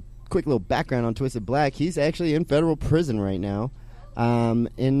a quick little background on Twisted Black. He's actually in federal prison right now,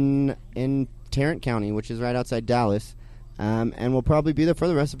 in Tarrant County, which is right outside Dallas. And will probably be there for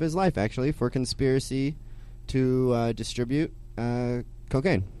the rest of his life, actually, for conspiracy to distribute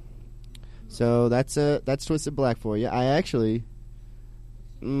cocaine. So that's Twisted Black for you. I actually,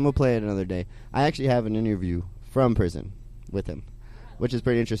 we'll play it another day. I actually have an interview from prison with him, which is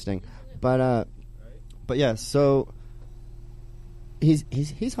pretty interesting. But yeah, so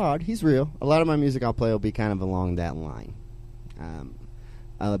he's hard. He's real. A lot of my music I'll play will be kind of along that line.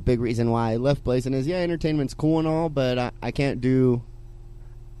 A big reason why I left Blazing is, entertainment's cool and all, but I can't do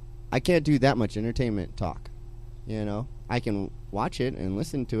that much entertainment talk. I can watch it and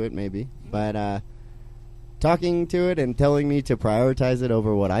listen to it maybe, but talking to it and telling me to prioritize it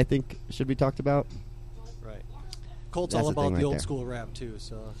over what I think should be talked about. Right. Colt's That's all the thing about the right old there. school rap too,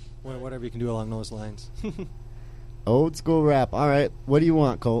 so whatever you can do along those lines. Old school rap. All right, what do you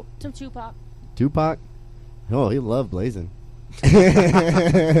want, Colt? Some Tupac. Tupac? Oh, he loved Blazing.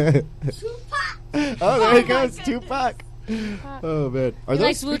 Tupac. Oh, there he goes, Tupac. Oh man, He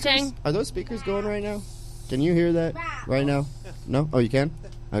likes Wu-Tang. speakers, are those speakers going right now? Can you hear that right now? No? Oh, you can?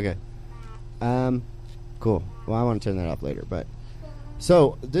 Okay. Cool. Well, I want to turn that off later, but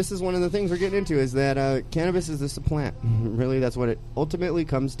so this is one of the things we're getting into is that cannabis is just a plant. Really, that's what it ultimately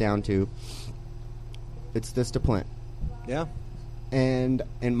comes down to. It's just a plant. Yeah. And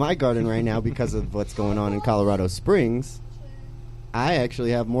in my garden right now, because of what's going on in Colorado Springs, I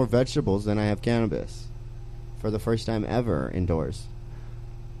actually have more vegetables than I have cannabis for the first time ever indoors.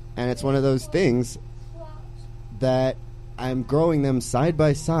 And it's one of those things that I'm growing them side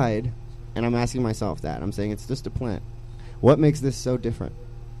by side, and I'm asking myself that. I'm saying it's just a plant. What makes this so different?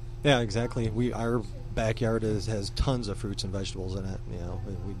 Yeah, exactly. Our backyard has tons of fruits and vegetables in it. You know,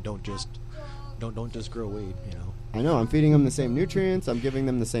 we don't just grow weed. You know. I know. I'm feeding them the same nutrients. I'm giving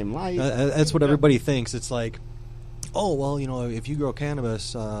them the same light. That's what everybody thinks. It's like, oh well, you know, if you grow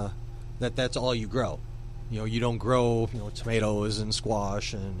cannabis, that's all you grow. You know, you don't grow, you know, tomatoes and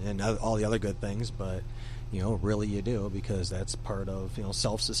squash and all the other good things, but you know, really you do, because that's part of, you know,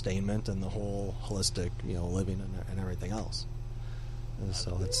 self-sustainment and the whole holistic, you know, living and everything else. And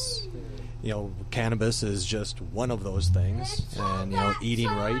so it's, you know, cannabis is just one of those things, and you know, eating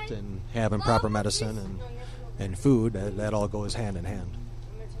right and having proper medicine and food, that all goes hand in hand.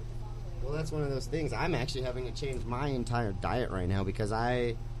 Well, that's one of those things. I'm actually having to change my entire diet right now because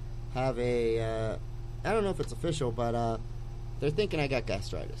I have I don't know if it's official, but they're thinking I got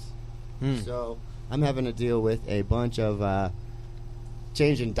gastritis. So I'm having to deal with a bunch of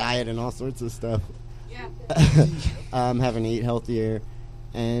changing diet and all sorts of stuff. Yeah. I'm having to eat healthier.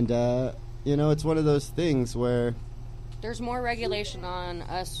 And, you know, it's one of those things where... There's more regulation on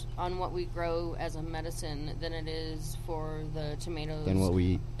us, on what we grow as a medicine than it is for the tomatoes. Than what we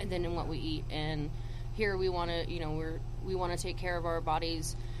eat. And then in what we eat. And here we want to, you know, we want to take care of our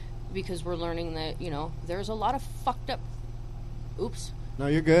bodies because we're learning that, you know, there's a lot of fucked up... Oops. No,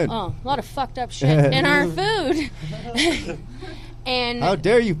 you're good. Oh, a lot of fucked up shit in our food. And how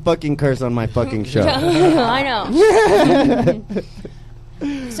dare you fucking curse on my fucking show? I know.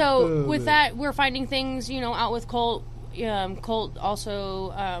 So with that, we're finding things, you know, out with Colt. Colt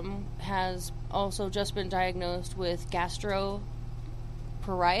also has also just been diagnosed with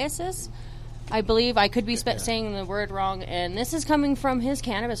gastroparesis. I believe I could be saying the word wrong, and this is coming from his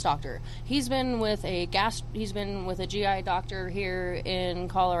cannabis doctor. He's been with a GI doctor here in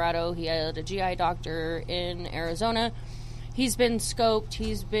Colorado. He had a GI doctor in Arizona. He's been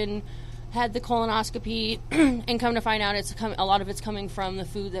scoped. Had the colonoscopy, and come to find out, a lot of it's coming from the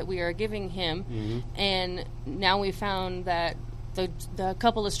food that we are giving him. Mm-hmm. And now we found that the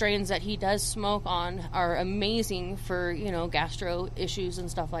couple of strains that he does smoke on are amazing for, you know, gastro issues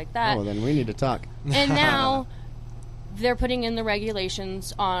and stuff like that. Oh, then we need to talk. And now they're putting in the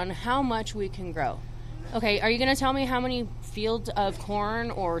regulations on how much we can grow. Okay, are you going to tell me how many fields of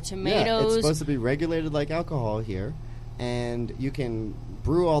corn or tomatoes? Yeah, it's supposed to be regulated like alcohol here, and you can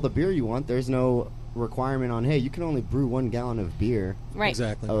brew all the beer you want. There's no requirement on, hey, you can only brew 1 gallon of beer right.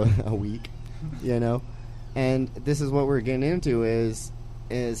 Exactly. a week, you know? And this is what we're getting into is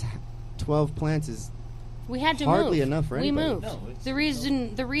 12 plants is we had to hardly move. enough for anybody. We moved. No, the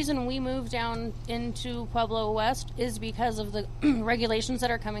reason we moved down into Pueblo West is because of the regulations that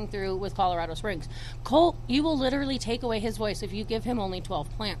are coming through with Colorado Springs. Colt, you will literally take away his voice if you give him only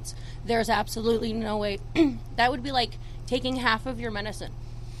 12 plants. There's absolutely no way. That would be like taking half of your medicine.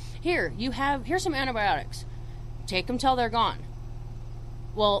 Here's some antibiotics. Take them till they're gone.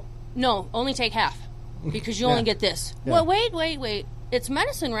 Well, no, only take half. Because you only get this. Yeah. Well, wait. It's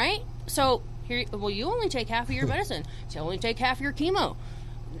medicine, right? So, you only take half of your medicine. So only take half your chemo.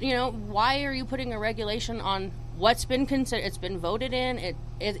 You know, why are you putting a regulation on what's been considered? It's been voted in. It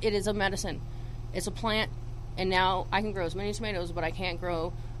is a medicine. It's a plant. And now I can grow as many tomatoes, but I can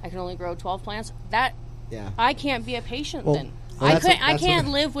only grow 12 plants. I can't be a patient then. Well, I can't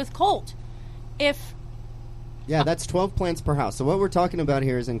live with Colt. Yeah, that's 12 plants per house. So what we're talking about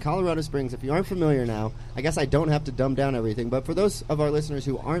here is in Colorado Springs. If you aren't familiar now, I guess I don't have to dumb down everything, but for those of our listeners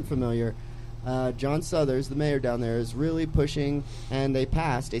who aren't familiar, John Suthers, the mayor down there, is really pushing, and they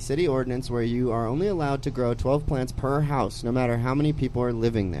passed a city ordinance where you are only allowed to grow 12 plants per house, no matter how many people are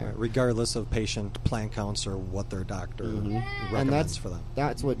living there. Regardless of patient plant counts or what their doctor recommends for them.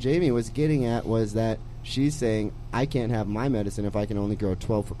 That's what Jamie was getting at, was that she's saying, I can't have my medicine if I can only grow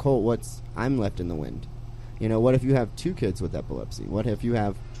 12 for Colt. I'm left in the wind. You know, what if you have 2 kids with epilepsy? What if you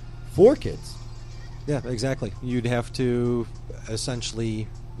have 4 kids? Yeah, exactly. You'd have to essentially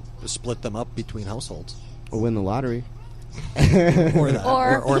split them up between households. Or win the lottery.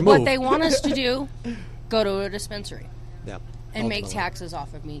 or move. What they want us to do, go to a dispensary. Yeah. And make taxes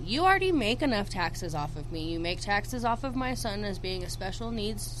off of me. You already make enough taxes off of me. You make taxes off of my son as being a special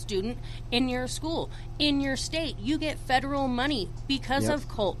needs student in your school, in your state. You get federal money because of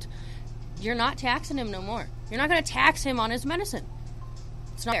Colt. You're not taxing him no more. You're not going to tax him on his medicine.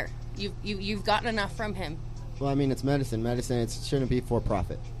 It's not fair. You've gotten enough from him. Well, I mean, it's medicine. Medicine, it shouldn't be for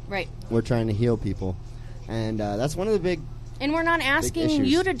profit. Right. We're trying to heal people. And that's one of the big And we're not asking issues.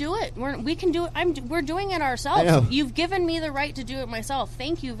 you to do it. We can do it. We're doing it I know. ourselves. You've given me the right to do it myself.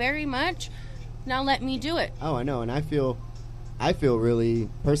 Thank you very much. Now let me do it. Oh, I know, and I feel really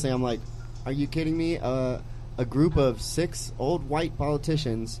personally. I'm like, are you kidding me? A group of 6 old white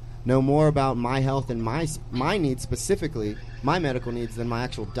politicians know more about my health and my needs, specifically my medical needs, than my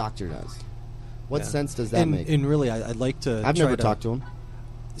actual doctor does. What sense does that make? And really, I'd like to. I've never talked to him.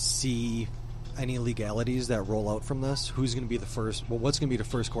 See any legalities that roll out from this. Who's going to be the first? Well, what's going to be the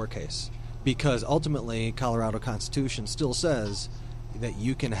first court case? Because ultimately, Colorado Constitution still says that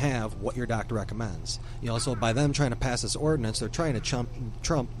you can have what your doctor recommends. So by them trying to pass this ordinance, they're trying to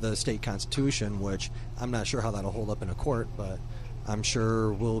trump the state constitution, which I'm not sure how that'll hold up in a court, but I'm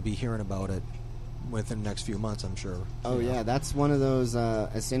sure we'll be hearing about it within the next few months, I'm sure. Oh, yeah, that's one of those,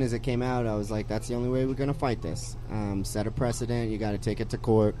 as soon as it came out, I was like, that's the only way we're going to fight this. Set a precedent, you got to take it to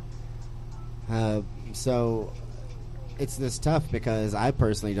court. So it's this tough because I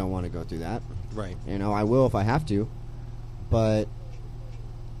personally don't want to go through that. Right. I will if I have to, but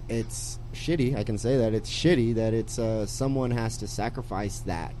it's shitty. I can say that it's shitty that it's someone has to sacrifice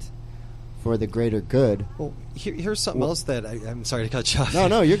that for the greater good. Well, here's something else that I'm sorry to cut you off.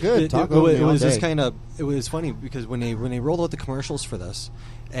 No, you're good. Talk over me all was day. just it was funny because when they rolled out the commercials for this,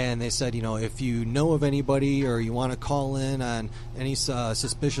 and they said, if you know of anybody or you want to call in on any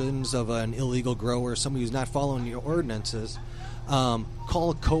suspicions of an illegal grower, somebody who's not following your ordinances,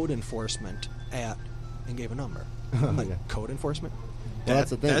 call code enforcement and gave a number. I'm like, code enforcement? Well,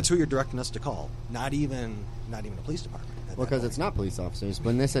 that's the thing. That's who you're directing us to call. Not even the police department. Well, because it's not police officers.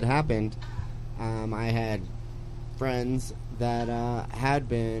 When this had happened, I had friends that had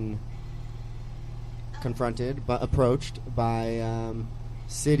been confronted, but approached by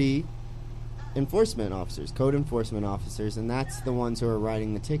city enforcement officers, code enforcement officers, and that's the ones who are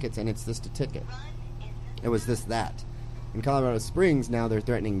writing the tickets, and it's just a ticket. It was that. In Colorado Springs, now they're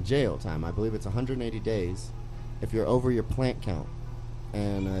threatening jail time. I believe it's 180 days if you're over your plant count,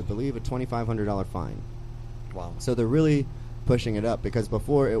 and I believe a $2,500 fine. Wow. So they're really pushing it up because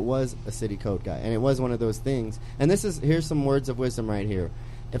before it was a city code guy, and it was one of those things. And here's some words of wisdom right here.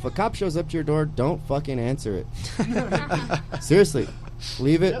 If a cop shows up to your door, don't fucking answer it. Seriously,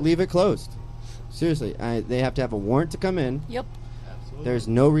 leave it closed. Seriously, they have to have a warrant to come in. Yep. Absolutely. There's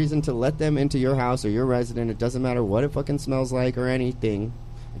no reason to let them into your house or your resident. It doesn't matter what it fucking smells like or anything.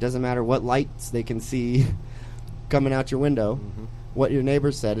 It doesn't matter what lights they can see coming out your window. Mm-hmm. What your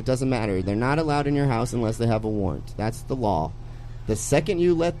neighbors said, it doesn't matter. They're not allowed in your house unless they have a warrant. That's the law. The second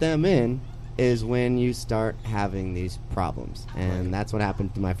you let them in is when you start having these problems. And that's what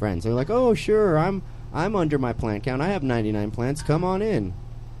happened to my friends. They're like, oh, sure, I'm under my plant count. I have 99 plants. Come on in.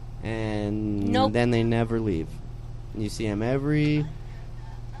 And then they never leave. You see them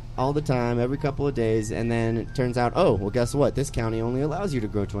all the time, every couple of days, and then it turns out, oh, well, guess what? This county only allows you to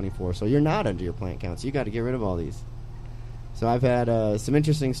grow 24, so you're not under your plant count, so you got to get rid of all these. So I've had some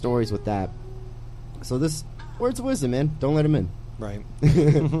interesting stories with that. So this words of wisdom, man. Don't let them in. Right.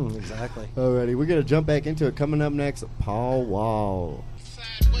 Exactly. Alrighty, we're going to jump back into it. Coming up next, Paul Wall.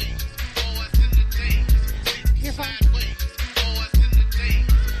 You're fine.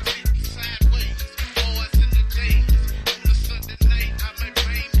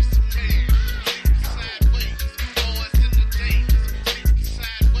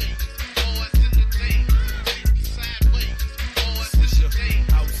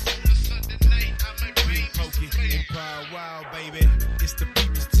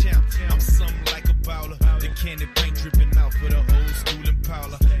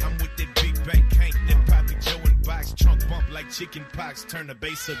 Chicken pox, turn the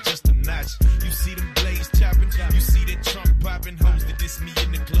bass up just a notch. You see them blades chopping, you see that trunk popping. Hoes that diss me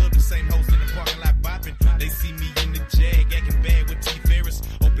in the club, the same hoes in the parking lot bopping. They see me in the Jag, acting bad with T. Ferris.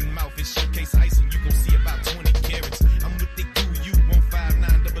 Open mouth and showcase icing, you gon' see about 20 carats. I'm with the goo, you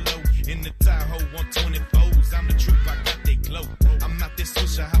 15900. In the Tahoe, 124s. I'm the truth, I got they glow. I'm not this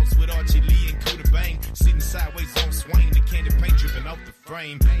Swisher House with Archie Lee and Coda Bang. Sitting sideways on Swain, the candy paint dripping off the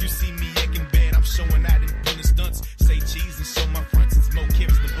frame. You see me acting bad, I'm showing out and pulling stunts. Say cheese and show my fronts and smoke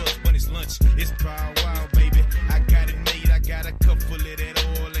carrots the bus when it's lunch. It's Power Wow, baby. I got it made. I got a cup full of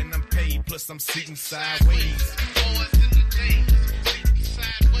that oil and I'm paid. Plus I'm sitting sideways.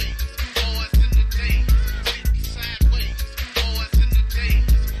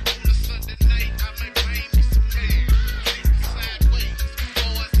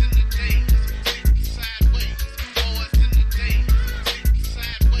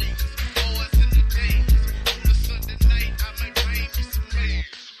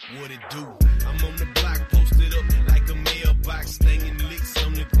 What it do? I'm on the block, posted up like a mailbox, slanging licks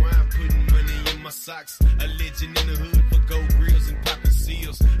on the ground, putting money in my socks. A legend in the hood for gold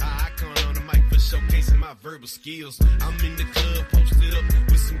my verbal skills. I'm in the club, posted up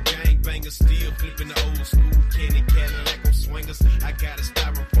with some gangbangers, still flipping the old school candy Cadillac on swingers. I got a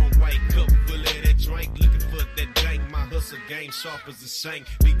styrofoam white cup full of that drink, looking for that dank. My hustle game sharp as a shank.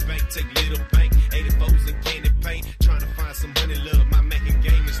 Big bank, take little bank, 84s and candy paint. Trying to find some honey love, my Mackin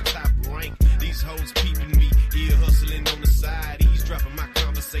game is top rank. These hoes keeping me ear hustling on the side, eavesdropping my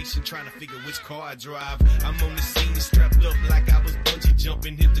conversation, trying to figure which car I drive. I'm on the scene strapped up like I was bungee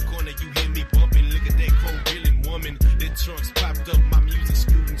jumping. Hit the corner, you hear me bumping. Look at that chrome grilling woman. The trunks popped up, my music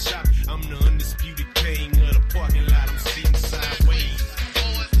screwed and chopped. I'm the undisputed king of the parking lot. I'm sitting sideways.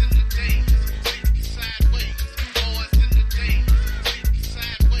 Boys in the days, sitting sideways. Boys in the days, sitting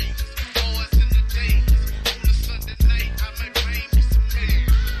sideways. Boys in the days. On a Sunday night, I might bring me some mail.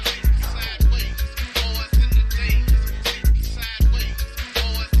 Sitting sideways. Boys in the days, sitting sideways.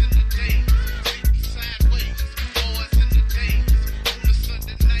 Boys in the days, sitting sideways. Boys in the days. On a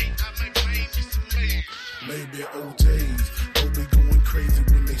Sunday night, I might bring me some mail. Maybe OJs, don't be going crazy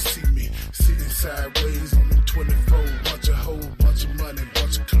when they see me sitting sideways on the 24. Bunch of hoes, bunch of money,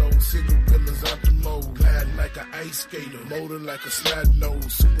 bunch of clothes, cigarillas out the mold. Gliding like an ice skater, motor like a slide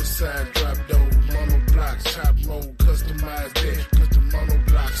nose, suicide drop doors, monoblocks, chop mode, customize that, custom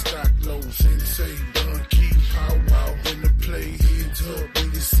monoblock, stock low, sensei, Don Key, pow wow, in the play, heads up,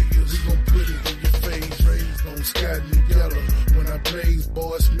 when you see us, we gon' put it in your face, raised on sky and yellow. When I blaze,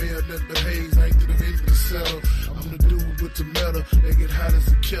 boys smell nothing but haze, ain't to the end of the cellar. I'm the dude with the metal, they get hot as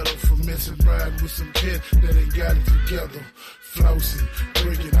a kettle, from messing ride with some cat that ain't got it together. Flossing,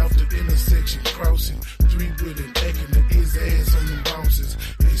 breaking off the intersection, crossing, three-wheeling, acting the his ass on the bounces.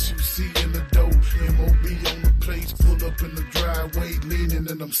 SUC in the dough, MOB on the place, pull up in the driveway, leaning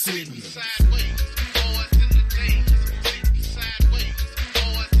and I'm sitting. Sideways, boys in the days, sitting sideways.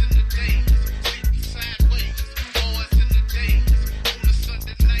 Boys in the days, sitting sideways. Boys in the days. On a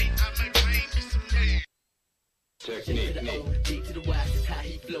Sunday night, I might bring me some mail. Technique. To the O, D to the Y, how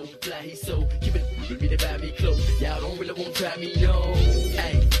he flow, fly he so, keep it, be the vibe me close. Y'all don't really want to try me, no.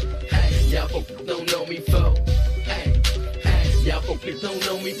 Hey, hey, y'all folks don't know me, folk. Hey, hey, y'all folks don't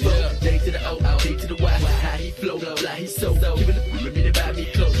know me, folk. J to the O, D to the Y, how he flow, fly he so, keep it, be the vibe me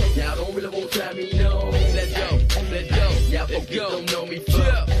close. Y'all don't really want to try me, no. Let's go, let's go. Y'all folks don't know me,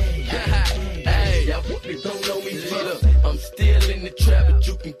 folk. Hey, y'all folks don't know me, folk. I'm still in the trap, but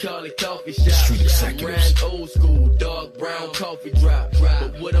you can call it coffee shop. I'm riding old school, dark brown coffee drop.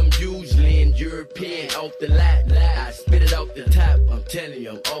 But what I'm usually in European off the lot. I spit it off the top, I'm telling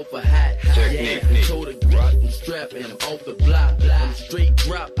you, I'm off a hat. Yeah, told a grot, I'm strapping, I'm off the block. I'm straight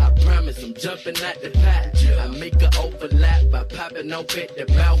drop, I promise, I'm jumping out the pot. I make an overlap by popping off at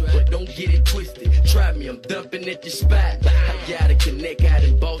the mouth, but don't get it twisted. Try me, I'm dumping at your spot. I got a connect out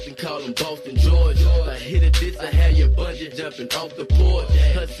in Boston, call them Boston, Georgia. I hit a diss, I have your bungee jumping off the porch.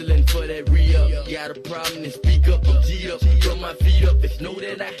 Hustling for that re-up, got a problem, then speak up, I'm G'd up. Throw my feet up, it's know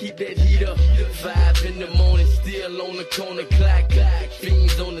that I keep that heat up. 5 in the morning, still on the corner clock.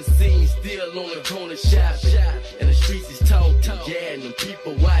 Fiends on the scene, still on the corner shopping. And the streets is talk, yeah, and the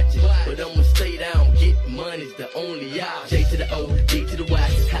people watching. But I'ma stay down, get money's the only option. J to the O, D to the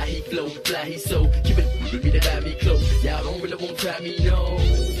Y, how he flow, fly he so, keep it, be the vibe me close. Y'all don't really want to try me, no.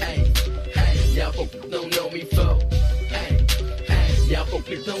 Hey, hey, y'all folks don't know me, folk. Hey, hey, y'all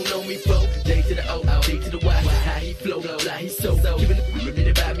folks don't know me, folk. J to the O, D to the Y, how he flow, fly he so, keep it, be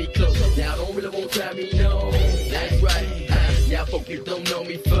the vibe me close. Y'all don't really want to try me, no. That's right, y'all folks don't know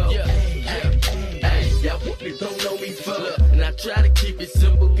me, folk. Hey, y'all folks don't know me, folk. And I try to keep it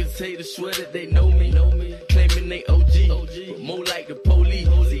simple, cause haters swear that they know me. Claiming they OG, but more like the police.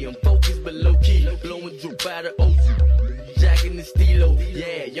 See, I'm focused but low key, blowing drip by the OG. Jacking the stilo,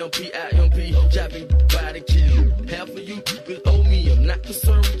 yeah, young P.I.M.P. Dropping by the kilo. Half of you people owe me, I'm not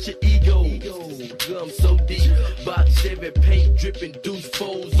concerned with your ego. I'm so deep, box Chevy paint dripping, deuce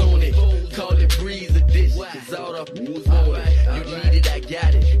foes on it. Call it breeze edition, cause all the fools want it. You need it, I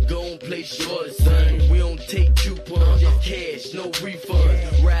got it. Go and play short, son. We don't take coupons, cash, no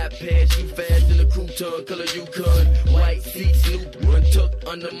refunds. Ride past you fast in a crouton, color Yukon. White seats, new run tucked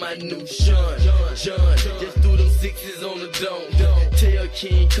under my new Sean. John, just threw them sixes on the dome. Tell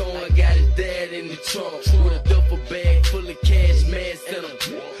King Kong I got his dad in the trunk with a duffel bag full of cash, mask and a.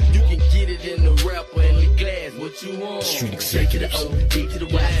 You can get it in the wrapper and the glass. What you want? Street executives. J to the O, D to the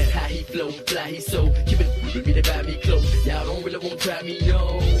Y, how he flow, fly he so, keep it, be the vibe me close. Y'all don't really want to try me,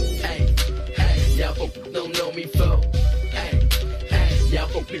 no. Hey, hey, y'all folks don't know me, folk. Hey, hey, y'all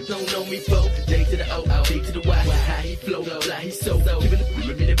folks don't know me, folk. J to the O, D to the Y, how he flow, fly he so, keep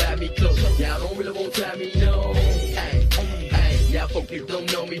it, be the vibe me close. Y'all don't really want to try me, no. Hey, hey, y'all folks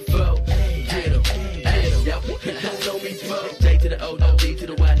don't know me, folk. Get 'em, y'all folks don't know me, folk. J to the O, D to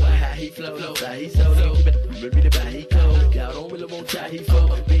the Y, how he he flow, fly he solo. Keep it ready to buy he clothes. Y'all don't really want try he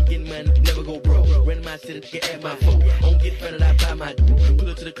flow. Been getting money, never go broke. Run my city, get at my phone. Don't get fronted, I buy my pull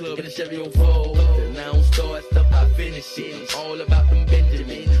up to the club in a Chevy on 4. Then I don't start stuff, I finish it. It's all about them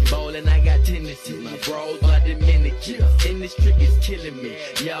Benjamins. Ballin', I got tendencies. My bros by the minute. In this trick is killing me.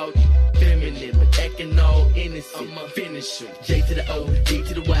 Y'all feminine, but acting all innocent. I'm a finisher. J to the O, D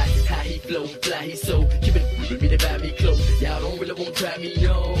to the Y. How he flow, fly he so. Keep it ready to buy me clothes. Y'all don't really want to try me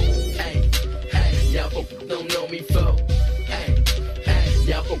on. Hey, hey, y'all folks don't know me for. Hey, hey,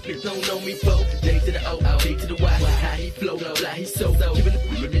 y'all folks don't know me for. J to the O, D to the Y. How he flow, fly he so. Keep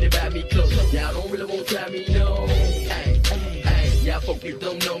it ready to buy me clothes. Y'all don't really want to try me on. Hey, hey, y'all folks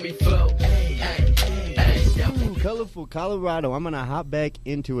don't know me for. Hey, hey, hey, y'all folks. Colorful Colorado. I'm gonna hop back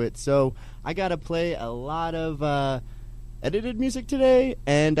into it. So I gotta play a lot of edited music today,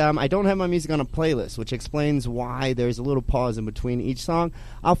 and I don't have my music on a playlist, which explains why there's a little pause in between each song.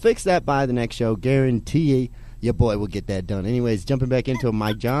 I'll fix that by the next show, guarantee your boy will get that done. Anyways, jumping back into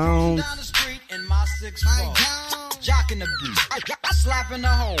Mike Jones. Down the street in my 6'4", jocking the beat, slapping the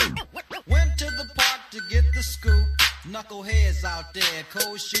hole. Went to the park to get the scoop. Knuckleheads out there,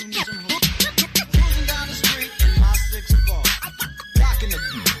 cold shooting some hoops. Cruising down the street in my 6'4", jocking the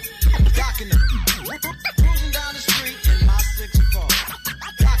beat, jocking the beat. Cruising down the street in my 6'4",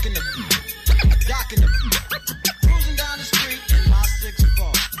 jocking the beat, jocking the beat. Cruising down the street in my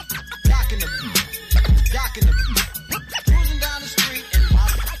 6'4", jocking the beat, jocking the beat. Cruising down the street in my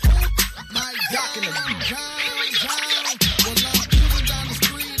jocking the beat. Well, I'm cruising down the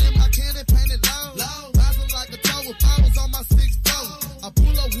street in my candy painted low. Rising like a toe if I was on my 6'4". I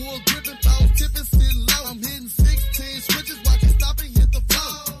pull up wood, gripping those, tipping still low. I'm hitting 16 switches, watch it stop and hit the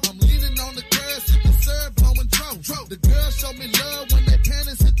floor. I'm leaning on the curb, sipping syrup, blowing dro. The girls show me love when their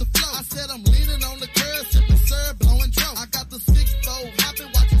panties hit the floor. I said I'm leaning on the curb, sipping syrup, blowing dro. I got the 6'4", hopping,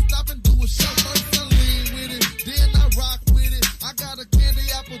 watch it stop and do a show. First I lean with it, then I rock with it. I got a candy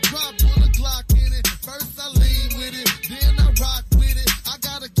apple drop with a Glock in it. First I lean with it, then I rock with it. I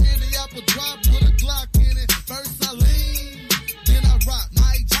got a candy apple drop with a Glock in it. First I lean, then I rock.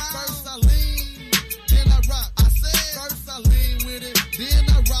 First I lean, then I rock. I said, first I lean with it, then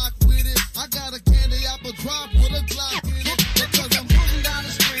I rock with it. I got a candy apple drop with a Glock in it. Because I'm cruising down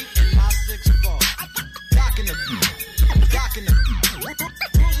the street in my 6'4", jocking the beat, jocking the beat.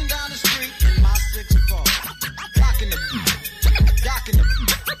 Cruising down the street in my 6'4", jocking the beat, jocking the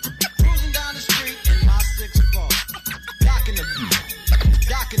beat. Cruising down the street in my 6'4", jocking the beat,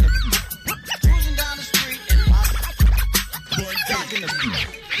 jocking the beat. Cruising down the street in my jocking the beat.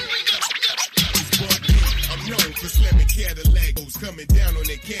 I'm known for slamming Cadillacs, coming down on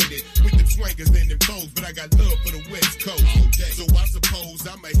that candy with them swangers and them bows, but I got love for the West Coast. So I suppose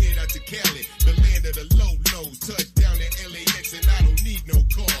I'ma head out to Cali, the land of the low lows. Touchdown at LAX and I don't need no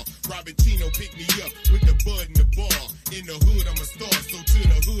car. Robin Chino picked me up with the bud and the bar. In the hood I'm a star, so to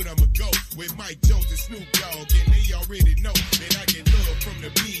the hood I'ma go with Mike Jones and Snoop Dogg, and they already know that I get love from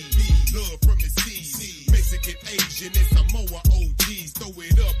the B, love from the C. Mexican, Asian, and Samoa OGs. Throw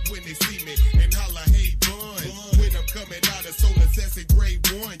it up when they see me and holla, hey, bun. When I'm coming out of Solar Assassin Grade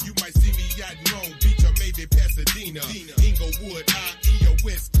 1, you might see me out in Long Beach or maybe Pasadena. Inglewood, IE, or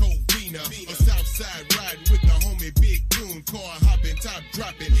West Covina. Or Southside riding with the homie Big Coon. Car hopping, top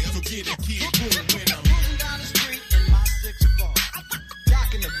dropping. So get a kid boom when I'm cruising down the street in my 6'4",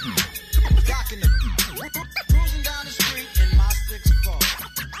 jocking the beat, jocking the beat. Cruising down the street in my 6'4",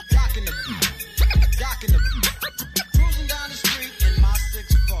 jocking the beat, jocking the beat. Cruising down the street in my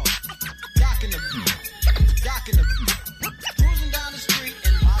 6'4", jocking the beat, jocking the beat. Cruising down the street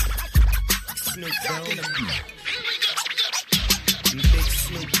in my jocking the beat. Big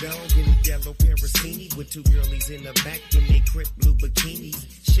Snoop Dogg in a yellow Parasini with two girlies in the back in they crip blue bikinis.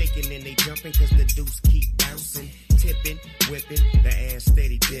 Shaking and they jumping cause the deuce keep bouncing. Tipping, whipping, the ass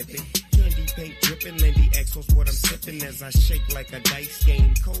steady dipping. Candy paint dripping, Lindy X was what I'm sipping as I shake like a dice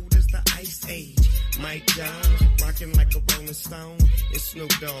game. Cold as the ice age. Mike Jones, rocking like a Rolling Stone. And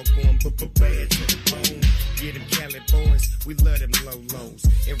Snoop Dogg going bad to the bone. Yeah, them Cali boys, we love them low lows.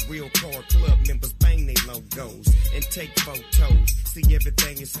 And real car club members bang they logos. And take photos, see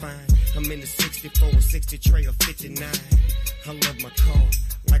everything is fine. I'm in the 64, 60 tray or 59. I love my car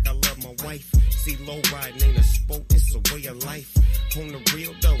like I love my wife. See, low riding ain't a sport, it's a way of life. On the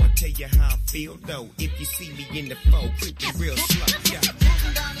real though, I tell you how I feel though. If you see me in the foe, creep me real slow. Yeah.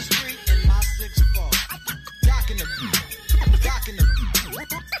 Cruising down the street in my 6'4", jocking the beat, jocking the beat.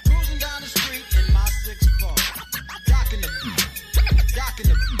 Cruising down the street in my 6'4", jocking the beat, jocking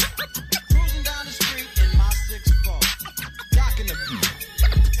the beat. Cruising down the street in my 6'4", jocking the beat,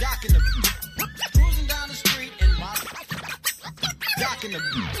 jocking the beat. Cruising down the street in my jocking the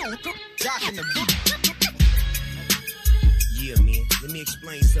beat. Jocking the beat. Yeah, man. Let me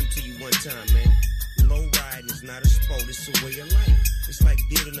explain something to you one time, man. Low riding is not a sport, it's a way of life. It's like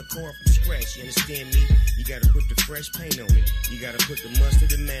building a car from scratch, you understand me? You gotta put the fresh paint on it. You gotta put the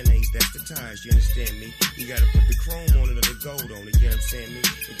mustard and mayonnaise, that's the tires, you understand me? You gotta put the chrome on it or the gold on it, you understand me?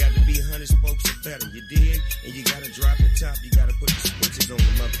 It got to be 100 spokes or better, you dig? And you gotta drop the top, you gotta put the switches on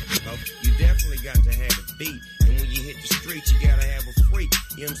the mother. You definitely got to have a beat. And when you hit the street, you gotta have a freak.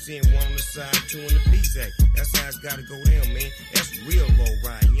 You know what I'm saying? One on the side, two on the B-Zack. That's how it's gotta go down, man. That's real low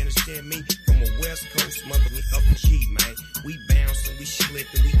ride, you understand me? From a West Coast motherfucking up the sheet, man. We bouncing, we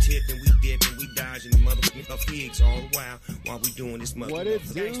slipping, we tipping, we dipping, we dodging the motherfucking up pigs all the while we doing this motherfucking. What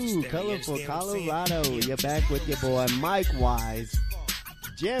it do? Colorful Colorado. You're back with your boy Mike Wise,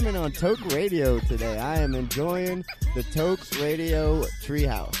 jamming on Toke Radio today. I am enjoying the Toke Radio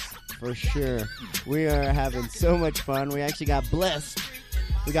Treehouse for sure. We are having so much fun. We actually got blessed.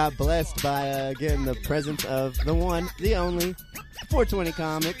 We got blessed by getting the presence of the one, the only 420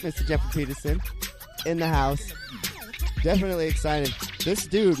 comic, Mr. Jeffrey Peterson, in the house. Definitely excited. This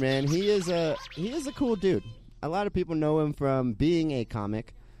dude, man, he is a cool dude. A lot of people know him from being a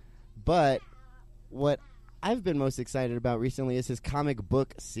comic, but what I've been most excited about recently is his comic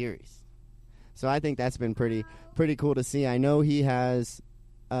book series. So I think that's been pretty cool to see. I know he has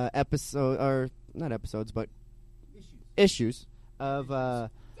issues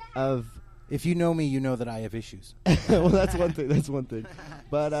of. If you know me, you know that I have issues. Well, that's one thing.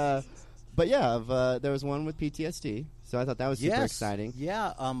 But yeah, there was one with PTSD, so I thought that was super exciting.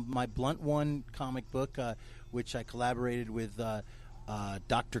 Yeah, my Blunt One comic book, which I collaborated with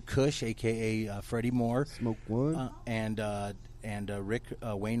Dr. Cush, a.k.a. Freddie Moore, Smoke One, and Rick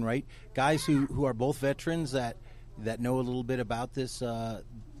Wainwright, guys who are both veterans that know a little bit about this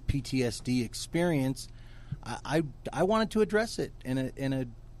PTSD experience. I wanted to address it in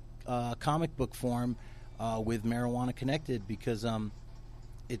a comic book form with Marijuana Connected because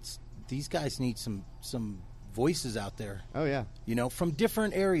it's. These guys need some voices out there. Oh yeah, from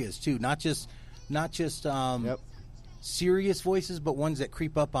different areas too, not just serious voices, but ones that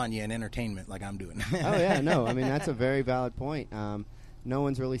creep up on you in entertainment, like I'm doing. Oh yeah, no, I mean that's a very valid point. No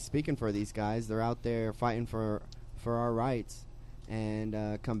one's really speaking for these guys. They're out there fighting for our rights,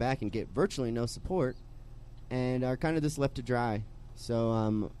 and come back and get virtually no support, and are kind of just left to dry.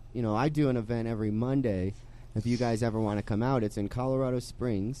 So I do an event every Monday. If you guys ever want to come out, it's in Colorado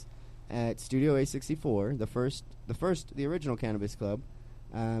Springs. At Studio A64, the original Cannabis Club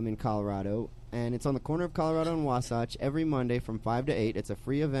in Colorado, and it's on the corner of Colorado and Wasatch every Monday from 5 to 8. It's a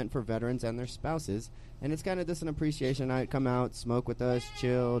free event for veterans and their spouses, and it's kind of just an appreciation night. Come out, smoke with us,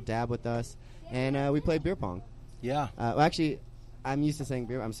 chill, dab with us, and we play beer pong. Yeah. Well, actually, I'm used to saying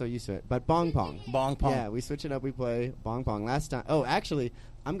beer. I'm so used to it. But bong pong. Bong pong. Yeah, we switch it up. We play bong pong. Last time. Oh, actually,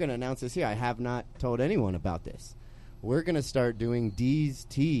 I'm going to announce this here. I have not told anyone about this. We're going to start doing D's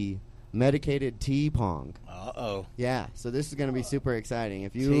Tea. Medicated tea pong. Uh-oh. Yeah, so this is going to be super exciting.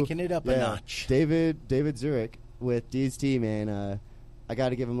 If you taking it up a notch. David Zurich with D's Tea, man. I got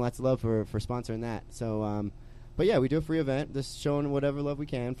to give him lots of love for sponsoring that. So, but yeah, we do a free event, just showing whatever love we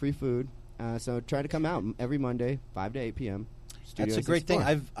can, free food. So try to come out every Monday, 5 to 8 p.m. That's a great thing.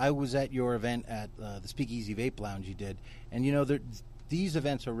 I was at your event at the Speakeasy Vape Lounge you did, and these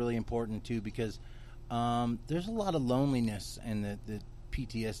events are really important too because there's a lot of loneliness in the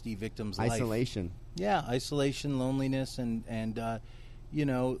PTSD victims' life. Isolation. Yeah, isolation, loneliness, and I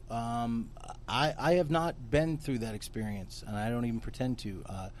have not been through that experience, and I don't even pretend to.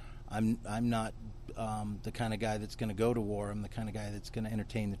 I'm not the kind of guy that's going to go to war. I'm the kind of guy that's going to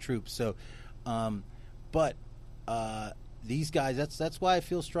entertain the troops. So, but these guys, that's why I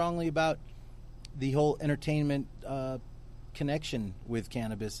feel strongly about the whole entertainment connection with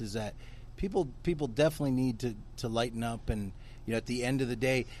cannabis. Is that people definitely need to lighten up and. At the end of the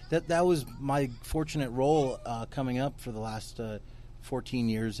day, that was my fortunate role coming up for the last 14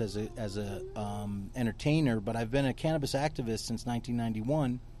 years as a entertainer. But I've been a cannabis activist since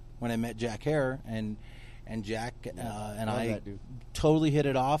 1991 when I met Jack Hare, and Jack and I totally hit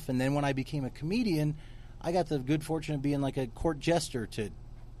it off. And then when I became a comedian, I got the good fortune of being like a court jester to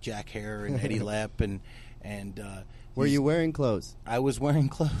Jack Hare and Eddie Lepp and. Were you wearing clothes? I was wearing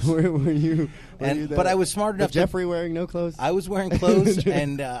clothes. Were you? But I was smart enough. Jeffrey wearing no clothes? I was wearing clothes,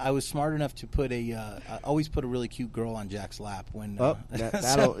 and I was smart enough to put I always put a really cute girl on Jack's lap when.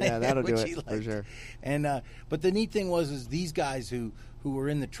 That'll do it for sure. And but the neat thing was these guys who were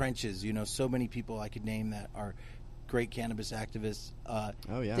in the trenches. So many people I could name that are great cannabis activists.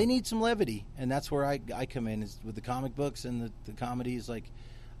 They need some levity, and that's where I come in is with the comic books and the comedy is like.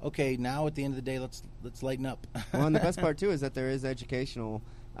 okay, now at the end of the day, let's lighten up. Well, and the best part too is that there is educational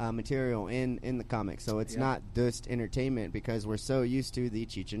material in the comics, so it's not just entertainment, because we're so used to the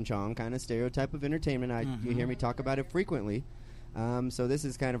Cheech and Chong kind of stereotype of entertainment. You hear me talk about it frequently, so this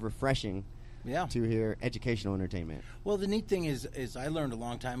is kind of refreshing. Yeah. To hear educational entertainment. Well, the neat thing is I learned a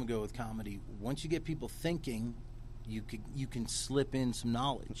long time ago with comedy, once you get people thinking, you can slip in some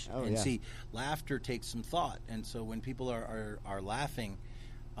knowledge. See, laughter takes some thought, and so when people are laughing,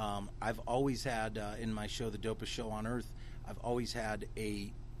 I've always had in my show, The Dopest Show on Earth, I've always had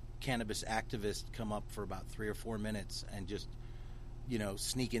a cannabis activist come up for about 3 or 4 minutes and just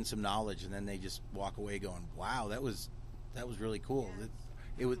sneak in some knowledge, and then they just walk away going, "Wow, that was really cool."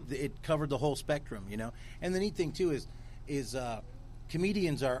 It covered the whole spectrum, And the neat thing too is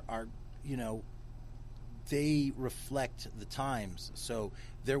comedians are they reflect the times, so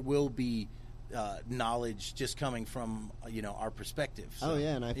there will be knowledge just coming from our perspective. So,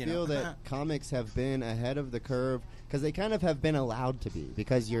 and I feel that comics have been ahead of the curve because they kind of have been allowed to be,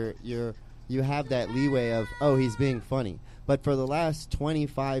 because you have that leeway of, oh, he's being funny. But for the last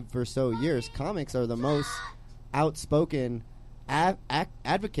 25 or so years, comics are the most outspoken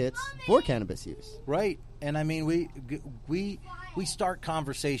advocates for cannabis use. Right. And I mean, we start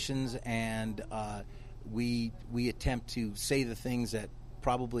conversations, and we attempt to say the things that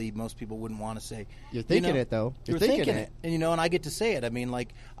probably most people wouldn't want to say. You're thinking it, though. You're thinking it. And, and I get to say it. I mean,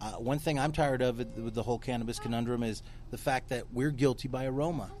 like, one thing I'm tired of with the whole cannabis conundrum is the fact that we're guilty by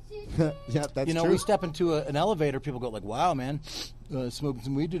aroma. Yeah, that's true. We step into an elevator, people go like, "Wow, man, smoking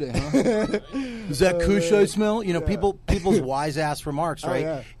some weed today, huh? Is that kush I smell?" People's wise ass remarks,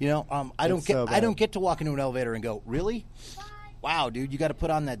 right? I don't get to walk into an elevator and go, "Really? Wow, dude, you got to put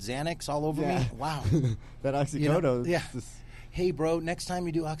on that Xanax all over me? Wow, that oxycodone." Hey, bro, next time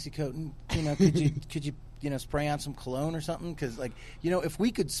you do oxycodone, could you spray on some cologne or something? Because, if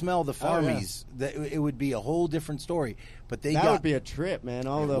we could smell the farmies, it would be a whole different story. But that would be a trip, man.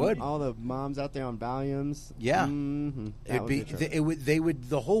 All the moms out there on Valiums. Yeah, mm-hmm.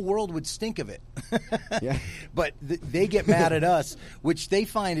 The whole world would stink of it. Yeah, but they get mad at us, which they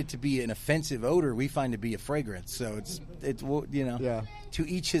find it to be an offensive odor. We find it to be a fragrance. So it's to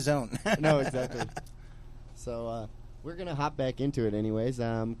each his own. No, exactly. So we're gonna hop back into it, anyways.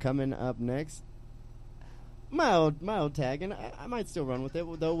 Coming up next. My old tag, and I might still run with it,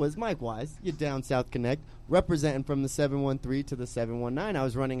 though, was Mike Wise, you Down South Connect, representing from the 713 to the 719. I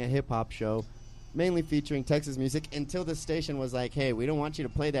was running a hip-hop show, mainly featuring Texas music, until the station was like, hey, we don't want you to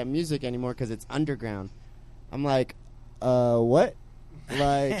play that music anymore because it's underground. I'm like, what?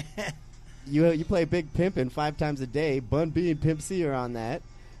 Like, you play Big Pimpin' 5 times a day, Bun B and Pimp C are on that.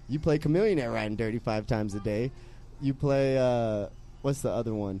 You play Chameleon Riding Dirty 5 times a day. You play, what's the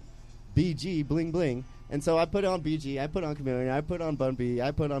other one? BG, Bling Bling. And so I put on BG, I put on Chameleon, I put on Bun B,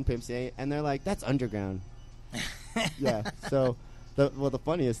 I put on Pimp C, and they're like, that's underground. Yeah. So, the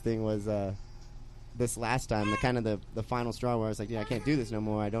funniest thing was this last time, the final straw where I was like, I can't do this no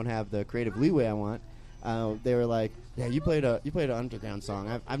more. I don't have the creative leeway I want. They were like, yeah, you played an underground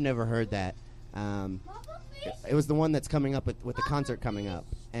song. I've never heard that. It was the one that's coming up with the concert coming up,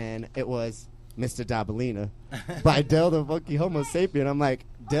 and it was Mr. Dabalina by Del the Funky Homo Sapien. I'm like,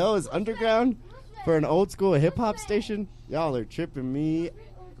 Del is underground? For an old school hip hop station, y'all are tripping me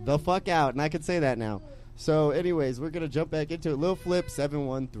the fuck out, and I can say that now. So, anyways, we're gonna jump back into it. Lil Flip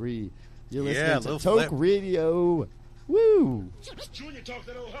 713. You're listening to Toke Radio. Woo! Junior talked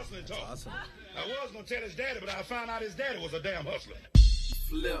that old hustling talk. Awesome. I was gonna tell his daddy, but I found out his daddy was a damn hustler.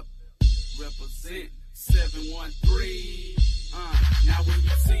 Flip, represent 713. Now when you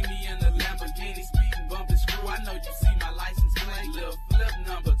see me in the Lamborghini speeding, bumping screw, I know you see my license plate. Lil Flip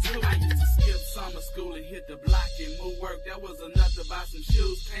number 2. I used to skip summer school and hit the block and move work. That was enough to buy some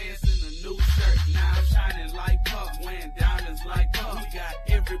shoes, pants, and a new shirt. Now I'm shining like Puff, wearing diamonds like Puff. We got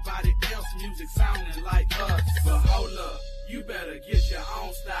everybody else music sounding like us. But hold up, you better get your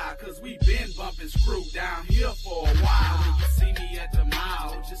own style, cause we been bumping screw down here for a while. When you see me at the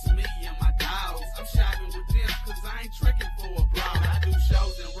mall, just me and my dogs. I'm shopping with them cause I ain't tricking for a bra. I do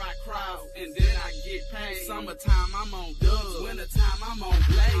shows and rock crowds, and then I get paid. Summertime I'm on dubs, wintertime I'm on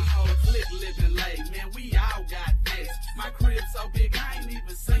blaze. My whole clique living late, man, we all got this. My crib so big I ain't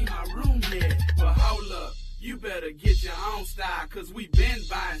even seen my room yet. But hold up, you better get your own style, cause we been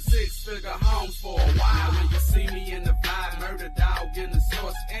buying 6-figure homes for a while. When you see me in the vibe, murder dog in the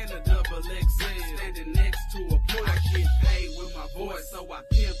source and a double XL, standing next to a port. I get paid with my voice, so I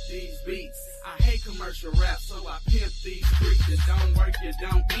pimp these beats. I hate commercial rap, so I pimp these streets. That don't work, you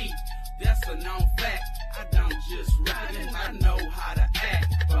don't eat. That's a known fact. I don't just rap, and I know how to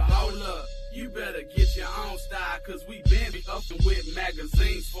act. But hold up, you better get your own style, cause we been up with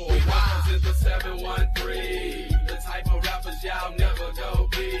magazines for a while. We represent the 713, the type of rappers y'all never go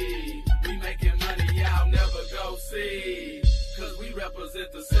be. We making money y'all never go see, cause we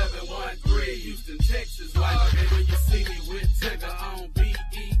represent the 713, Houston, Texas. Like, and when you see me with Tigger on BET,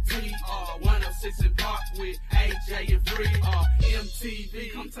 106 in Park with AJ and Free,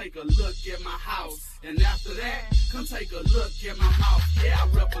 MTV, come take a look at my house. And after that, come take a look at my mouth. Yeah, I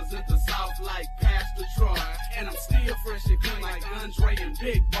represent the South like Pastor Troy, and I'm still fresh and clean like Andre and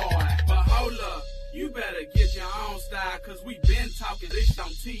Big Boy. But hold up, you better get your own style, cause we been talking this on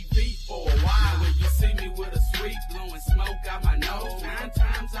TV for a while. Now when you see me with a sweet blowing smoke out my nose, 9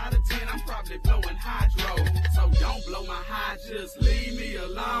 times out of 10 I'm probably blowing hydro. So don't blow my high, just leave me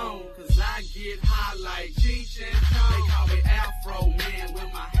alone, cause I get high like Cheech and Chong. They call me Afro Man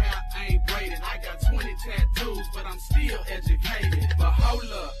when my hair ain't braided. I got 20 tattoos, but I'm still educated. But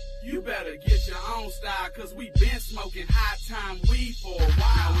hold up, you better get your own style, cause we been smoking high time weed for a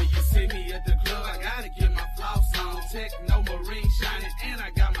while. Now when you see me at the club, I gotta get my floss on. Techno Marine shining, and I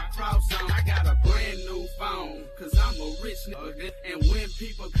got my cross on. I got a brand new phone, cause I'm a rich nigga. And when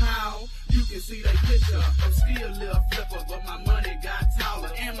people call, you can see their picture. I'm still a little flipper, but my money got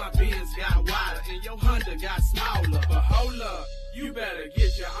taller, and my Benz got wider, and your Honda got smaller. But hold up, you better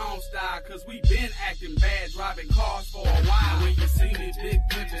get your own style, cause we been acting bad, driving cars for a while. When you see me big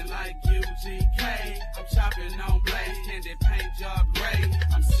pimpin' like UGK, I'm chopping on blades, candy paint job gray.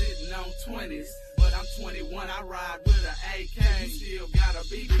 I'm sitting on 20s, but I'm 21, I ride with an AK. You still got a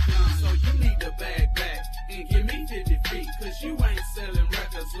BB gun, so you need to bag back and give me 50 feet, cause you ain't selling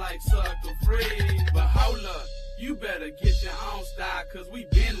records like Sucker Free. But hold up, you better get your own style, cause we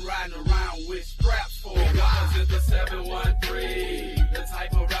been riding around with straps for a while. We represent the 713, the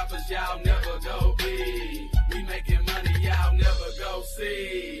type of rappers y'all never go be. We making money y'all never go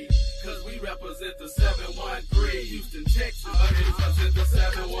see, cause we represent the 713, Houston, Texas. We represent the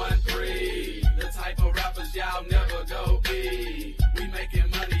 713, the type of rappers y'all never go be. We making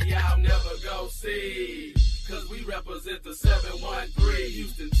money y'all never go see, cause we represent the 713,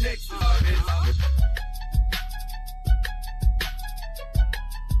 Houston, Texas.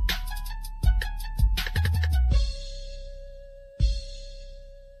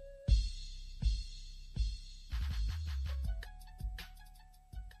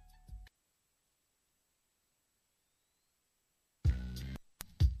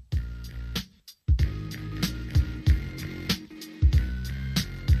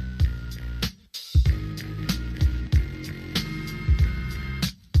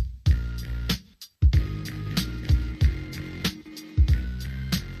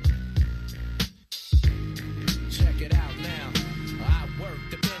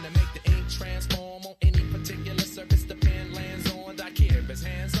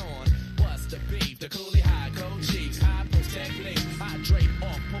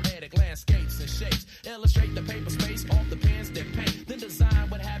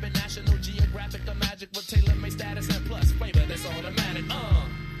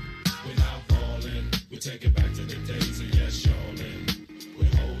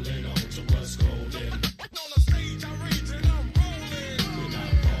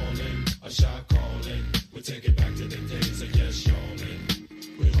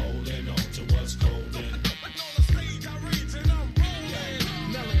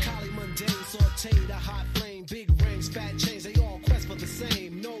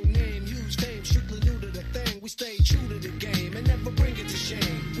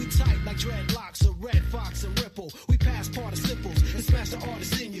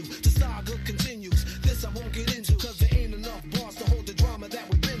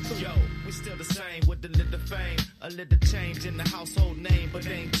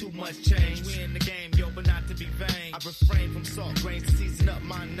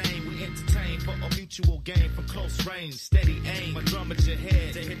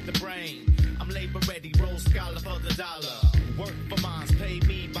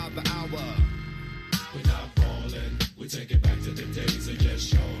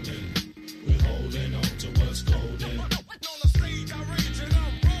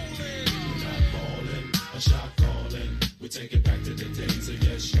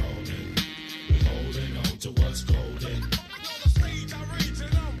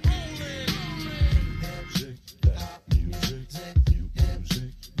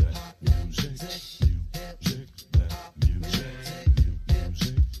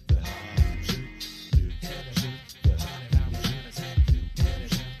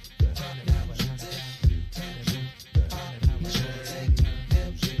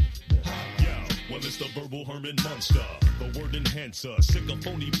 enhancer. Sick of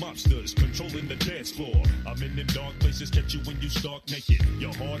phony mobsters controlling the dance floor. I'm in the dark places, catch you when you start naked.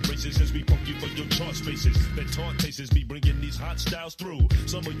 Your heart races as we pump you for your chart spaces. The taunt cases be bringing these hot styles through.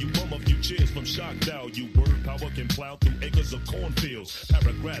 Some of you bum a few cheers from shock value. Word power can plow through acres of cornfields.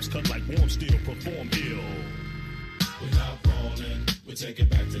 Paragraphs cut like warm steel, perform ill. We're not falling, we take it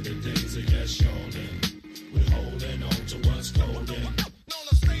back to the days of yes, yawning. We're holding on to what's golden. On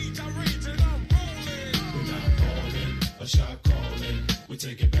the stage I rage and I'm rolling. We're not falling, a shot calling. We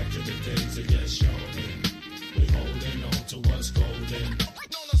take it back to the days of yes, yawning. We're holding on to what's golden.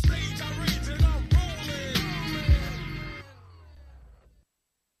 On the stage I rage and I'm rolling.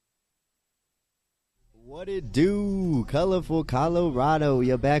 What it do? Colorful Colorado.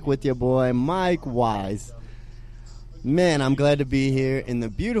 You're back with your boy Mike Wise. Man, I'm glad to be here in the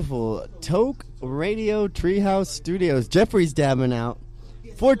beautiful Toke Radio Treehouse Studios. Jeffrey's dabbing out.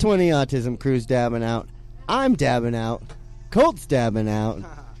 420 Autism Crew's dabbing out. I'm dabbing out. Colt's dabbing out.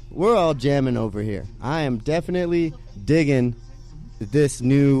 We're all jamming over here. I am definitely digging this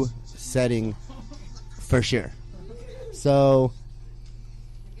new setting for sure. So,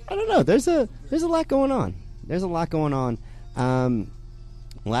 I don't know. There's a lot going on. There's a lot going on.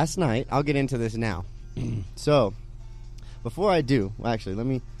 Last night, I'll get into this now. So, before I do, actually,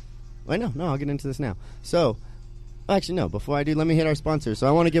 I'll get into this now. So, actually, no, before I do, let me hit our sponsor. So,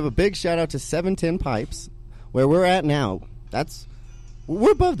 I want to give a big shout out to 710 Pipes, where we're at now.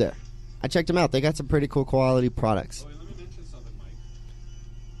 We're above there. I checked them out. They got some pretty cool quality products. Let me mention something, Mike.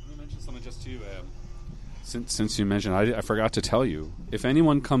 Let me mention something just to you. Since you mentioned, I forgot to tell you, if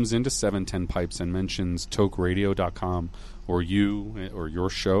anyone comes into 710 Pipes and mentions tokeradio.com or you or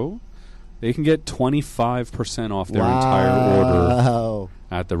your show, they can get 25% off their entire order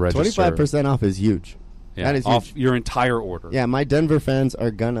at the register. 25% off is huge. Yeah, that is off huge. Your entire order. Yeah, my Denver fans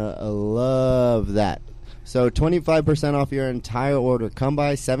are gonna love that. So 25% off your entire order. Come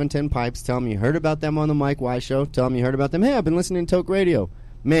by 710 Pipes. Tell them you heard about them on the Mike Wise Show. Tell them you heard about them. Hey, I've been listening to Toke Radio.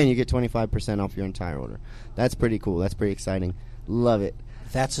 Man, you get 25% off your entire order. That's pretty cool. That's pretty exciting. Love it.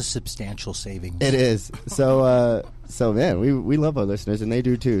 That's a substantial savings. It is. So man, we love our listeners, and they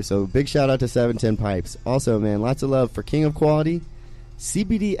do too. So big shout out to 710 Pipes. Also, man, lots of love for King of Quality,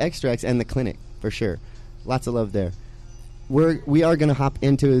 CBD Extracts, and the Clinic for sure. Lots of love there. We are going to hop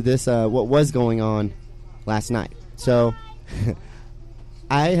into this what was going on last night. So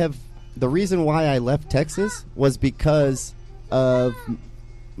the reason why I left Texas was because of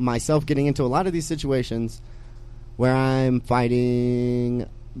myself getting into a lot of these situations where I'm fighting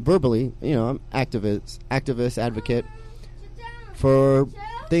verbally, I'm activist, advocate for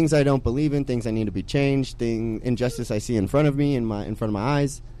things I don't believe in, things I need to be changed, injustice I see in front of me, in front of my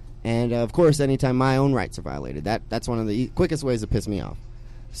eyes, and of course, anytime my own rights are violated. That's one of the quickest ways to piss me off.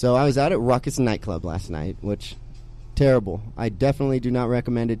 So I was out at Ruckus nightclub last night, which terrible. I definitely do not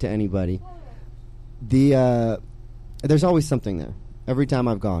recommend it to anybody. There's always something there every time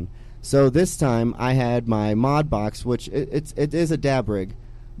I've gone. So this time I had my mod box, which it is a dab rig,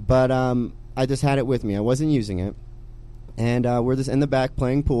 but I just had it with me. I wasn't using it. And we're just in the back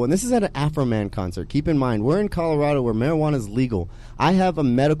playing pool. And this is at an Afroman concert. Keep in mind, we're in Colorado where marijuana is legal. I have a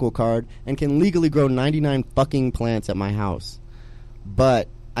medical card and can legally grow 99 fucking plants at my house. But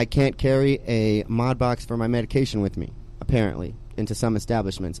I can't carry a mod box for my medication with me, apparently, into some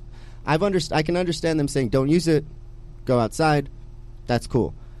establishments. I can understand them saying, don't use it, go outside. That's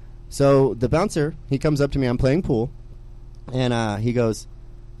cool. So the bouncer, he comes up to me. I'm playing pool, and he goes,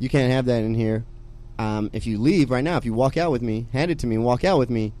 you can't have that in here. If you leave right now, if you walk out with me, hand it to me and walk out with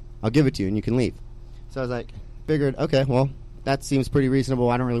me, I'll give it to you and you can leave. So I was like, figured, okay, well, that seems pretty reasonable.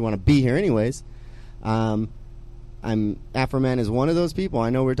 I don't really want to be here anyways. Afroman is one of those people. I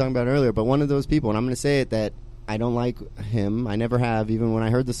know we were talking about it earlier, but one of those people, and I'm going to say it, that I don't like him. I never have. Even when I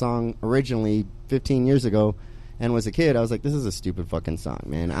heard the song originally 15 years ago and was a kid, I was like, this is a stupid fucking song,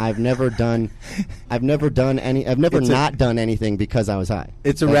 man. I've never done not done anything because I was high.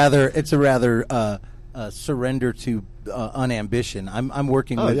 It's a rather surrender to unambition. I'm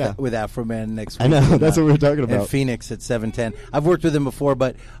working with Afroman next week. I know, that's what we were talking about. In Phoenix at 710. I've worked with him before,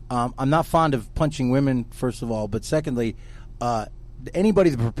 but I'm not fond of punching women, first of all. But secondly, anybody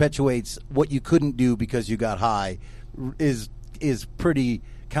that perpetuates what you couldn't do because you got high is pretty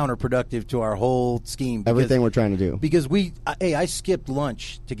counterproductive to our whole scheme. Everything we're trying to do. Because I skipped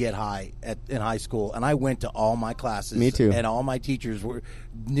lunch to get high in high school, and I went to all my classes. Me too. And all my teachers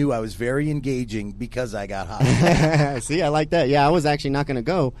knew I was very engaging because I got high. See, I like that. Yeah, I was actually not going to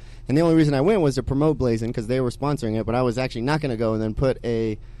go, and the only reason I went was to promote Blazing because they were sponsoring it, but I was actually not going to go and then put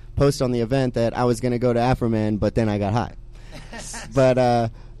a post on the event that I was going to go to Afroman, but then I got high.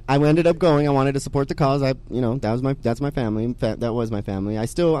 But I ended up going. I wanted to support the cause. That's my family. That was my family. I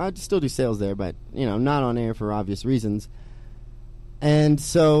still do sales there, but not on air for obvious reasons. And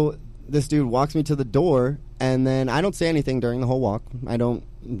so this dude walks me to the door, and then I don't say anything during the whole walk. I don't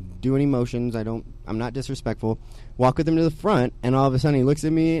do any motions. I'm not disrespectful. Walk with him to the front, and all of a sudden he looks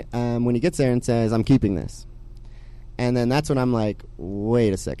at me when he gets there and says, "I'm keeping this." And then that's when I'm like,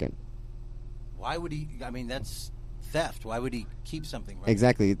 wait a second. Why would he? I mean, that's theft. Why would he keep something? Right?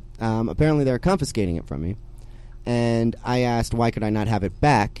 Exactly. Apparently they're confiscating it from me. And I asked why could I not have it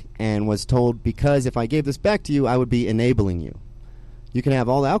back, and was told because if I gave this back to you, I would be enabling you. You can have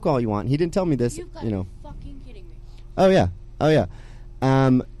all the alcohol you want. He didn't tell me this. You've got to be fucking kidding me. Oh yeah.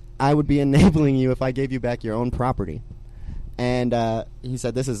 I would be enabling you if I gave you back your own property. And he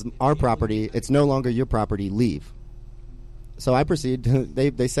said, "This is our property. It's no longer your property. Leave." So I proceed.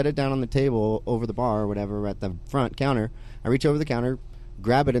 They set it down on the table over the bar or whatever at the front counter. I reach over the counter,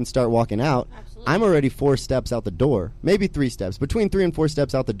 grab it, and start walking out. Absolutely. I'm already 4 steps out the door, maybe 3 steps, between 3 and 4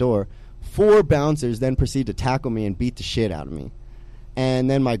 steps out the door. 4 bouncers then proceed to tackle me and beat the shit out of me. And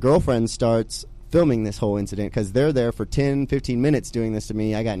then my girlfriend starts filming this whole incident because they're there for 10, 15 minutes doing this to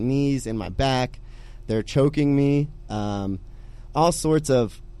me. I got knees in my back. They're choking me. All sorts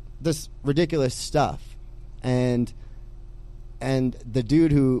of this ridiculous stuff. And the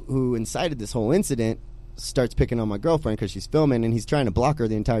dude who incited this whole incident starts picking on my girlfriend because she's filming, and he's trying to block her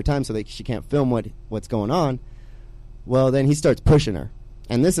the entire time so that she can't film what's going on. Well, then he starts pushing her.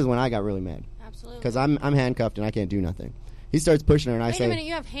 And this is when I got really mad. Absolutely. Because I'm handcuffed and I can't do nothing. He starts pushing her, and I say... Wait a minute,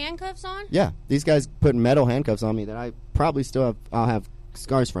 you have handcuffs on? Yeah, these guys put metal handcuffs on me that I probably I'll have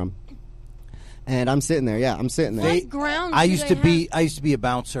scars from. And I'm sitting there. Yeah, I'm sitting there. What grounds I used to be a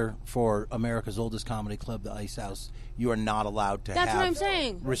bouncer for America's oldest comedy club, the Ice House. You are not allowed to That's have what I'm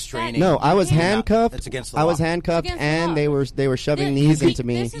saying. restraining. No, I was handcuffed. That's against the law. I was handcuffed, and they were shoving knees into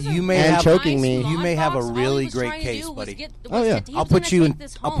me and choking me. You may have a really great case, buddy. Oh yeah, I'll put you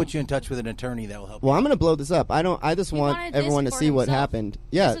in touch with an attorney that will help. Well, I'm going to blow this up. I just want everyone to see what happened.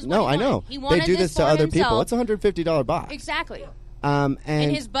 Yeah, no, I know. They do this to other people. It's a $150 box. Exactly. And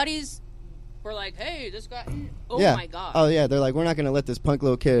his buddies were like, "Hey, this guy." Oh yeah. my god. Oh yeah, they're like, "We're not going to let this punk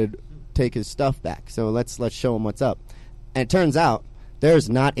little kid take his stuff back. So let's show him what's up." And it turns out there's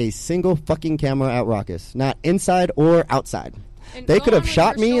not a single fucking camera at Raucous, not inside or outside. And they could have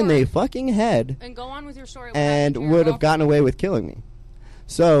shot me in the fucking head and go on with your story and would have gotten away with killing me.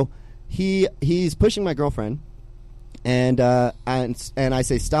 So he's pushing my girlfriend, and I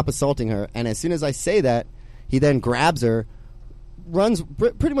say, "Stop assaulting her." And as soon as I say that, he then grabs her,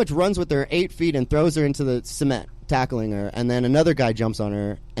 pretty much runs with her 8 feet and throws her into the cement, tackling her. And then another guy jumps on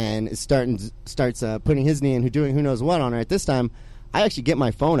her and starts putting his knee in, doing who knows what on her. At this time, I actually get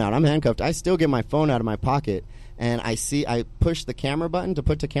my phone out. I'm handcuffed. I still get my phone out of my pocket, and I push the camera button to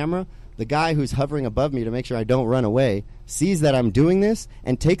put to camera. The guy who's hovering above me to make sure I don't run away sees that I'm doing this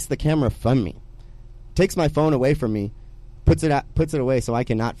and takes the camera from me, takes my phone away from me, puts it away so I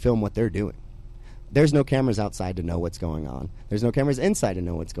cannot film what they're doing. There's no cameras outside to know what's going on. There's no cameras inside to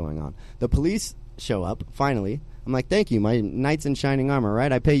know what's going on. The police show up, finally. I'm like, "Thank you, my knights in shining armor,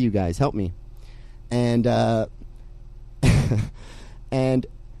 right? I pay you guys. Help me." And and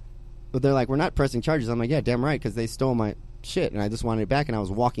they're like, "We're not pressing charges." I'm like, "Yeah, damn right, because they stole my shit, and I just wanted it back, and I was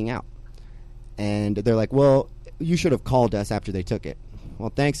walking out." And they're like, "Well, you should have called us after they took it."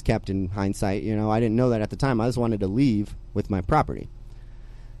 Well, thanks, Captain Hindsight. I didn't know that at the time. I just wanted to leave with my property.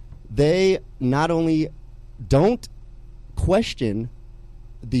 They not only don't question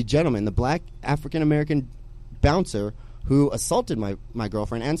the gentleman, the black African-American bouncer who assaulted my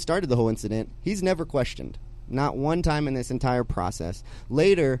girlfriend and started the whole incident, he's never questioned. Not one time in this entire process.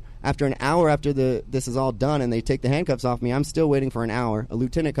 Later, after an hour after this is all done and they take the handcuffs off me, I'm still waiting for an hour. A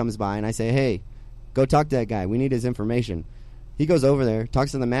lieutenant comes by and I say, "Hey, go talk to that guy. We need his information." He goes over there,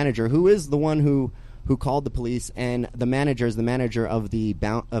 talks to the manager, who is the one who called the police, and the manager is the manager of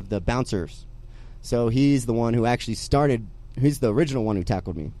the bouncers. So he's the one who actually started. He's the original one who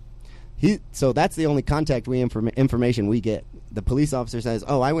tackled me. So that's the only contact information we get. The police officer says,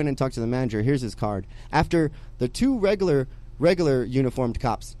 "Oh, I went and talked to the manager. Here's his card." After the 2 regular uniformed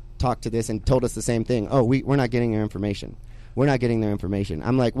cops talked to this and told us the same thing. "Oh, we're not getting their information. We're not getting their information."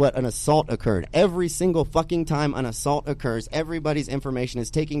 I'm like, what? An assault occurred. Every single fucking time an assault occurs, everybody's information is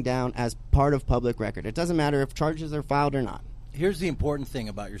taken down as part of public record. It doesn't matter if charges are filed or not. Here's the important thing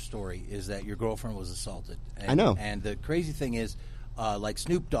about your story is that your girlfriend was assaulted. I know. And the crazy thing is, like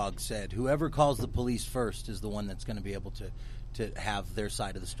Snoop Dogg said, whoever calls the police first is the one that's going to be able to have their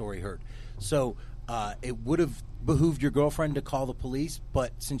side of the story heard. So It would have behooved your girlfriend to call the police,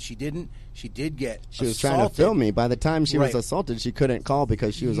 but since she didn't, she did get She was assaulted. trying to film me. By the time she was Right. assaulted, she couldn't call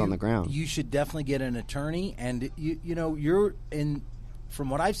because she was on the ground. You should definitely get an attorney, and you're in. From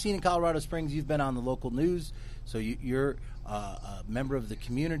what I've seen in Colorado Springs, you've been on the local news, so you're a member of the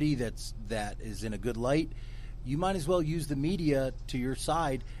community that is in a good light. You might as well use the media to your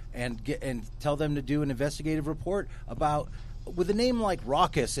side and tell them to do an investigative report about. With a name like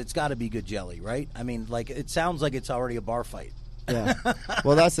Raucous, it's got to be good jelly, right? I mean, like it sounds like it's already a bar fight. Yeah.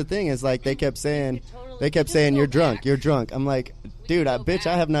 Well, that's the thing is like they kept saying you're drunk. I'm like, dude, bitch,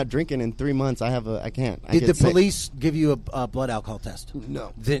 I have not drinking in 3 months. I can't. I Did get the sick. police give you a blood alcohol test?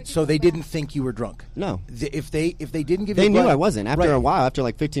 No. So they didn't think you were drunk? No. If they didn't give They you knew blood, I wasn't. After a while, after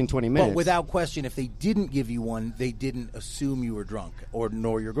like 15, 20 minutes. But without question, if they didn't give you one, they didn't assume you were drunk,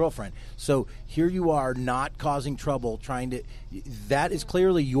 nor your girlfriend. So here you are, not causing trouble, trying to. That is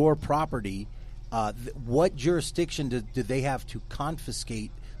clearly your property. What jurisdiction do they have to confiscate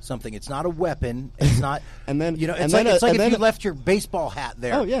something? It's not a weapon. It's not. And then it's like if you left your baseball hat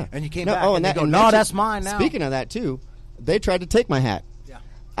there. Oh yeah. And you came no, back. Oh, and that, they go, and no, that's mine now. Speaking of that too, they tried to take my hat. Yeah.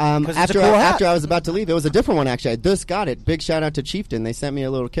 'Cause it's After a cool hat. after I was about to leave, it was a different one actually. I just got it. Big shout out to Chieftain. They sent me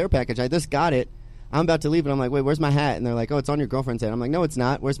a little care package. I just got it. I'm about to leave, and I'm like, wait, where's my hat? And they're like, oh, it's on your girlfriend's head. I'm like, no, it's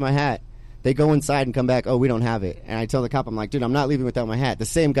not. Where's my hat? They go inside and come back. Oh, we don't have it. And I tell the cop, I'm like, dude, I'm not leaving without my hat. The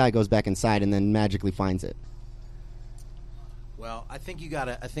same guy goes back inside and then magically finds it. Well, I think you got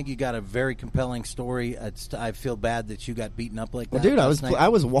a very compelling story. I feel bad that you got beaten up like that. Well, dude, last night. I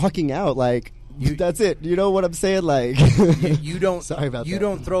was walking out like that's it. You know what I'm saying? Like you don't. Sorry about you that.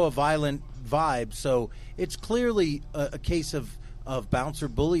 don't throw a violent vibe, so it's clearly a case of bouncer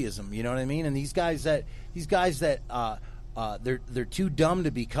bullyism. You know what I mean? And these guys that they're too dumb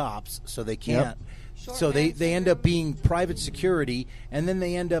to be cops, so they can't. Yep. So they end up being private security, and then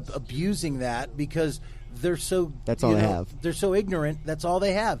they end up abusing that because they're so. That's all they have. They're so ignorant. That's all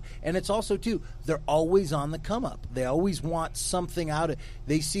they have, and it's also too. They're always on the come up. They always want something out of.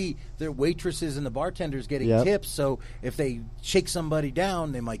 They see their waitresses and the bartenders getting Yep. tips, so if they shake somebody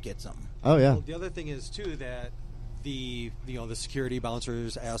down, they might get something. Oh yeah. Well, the other thing is too that the security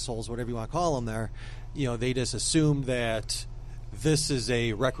bouncers, assholes, whatever you want to call them, there, they just assumed that this is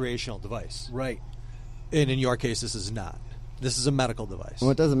a recreational device, right? And in your case, this is not. This is a medical device.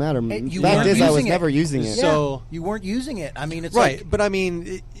 Well, it doesn't matter. You Fact weren't is, I was using it. never using it. So You weren't using it. I mean, it's right, like, but I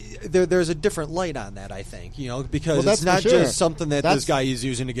mean, there's a different light on that. I think because Well, that's it's not for sure. just something that That's- this guy is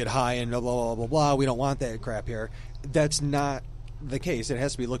using to get high and blah blah blah blah. We don't want that crap here. That's not the case. It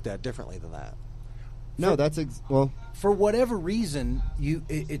has to be looked at differently than that. No, that's well. for whatever reason,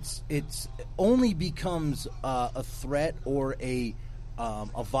 it's only becomes a threat or a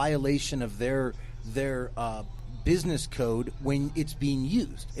violation of their business code when it's being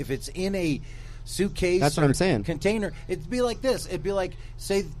used. If it's in a suitcase, That's what or I'm saying. container, it'd be like this. It'd be like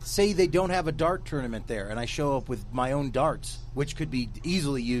say they don't have a dart tournament there, and I show up with my own darts, which could be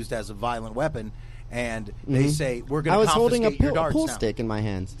easily used as a violent weapon, and they say we're going I to was holding a your darts pool now. stick in my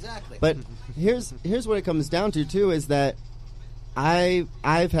hands. Exactly. But here's what it comes down to too is that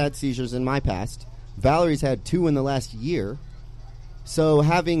I've had seizures in my past. Valerie's had 2 in the last year. So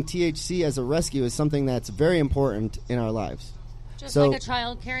having THC as a rescue is something that's very important in our lives. Just So- like a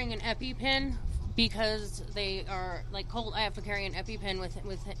child carrying an EpiPen, because they are like Colt. I have to carry an EpiPen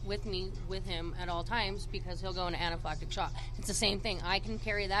with him at all times because he'll go into anaphylactic shock. It's the same thing. I can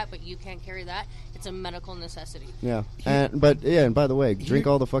carry that, but you can't carry that. It's a medical necessity. Yeah, and by the way, drink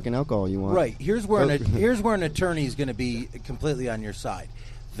all the fucking alcohol you want. Right. Here's where an attorney is going to be completely on your side.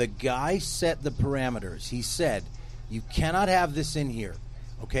 The guy set the parameters. He said, "You cannot have this in here.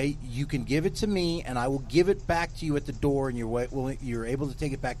 Okay, you can give it to me, and I will give it back to you at the door, and you're able to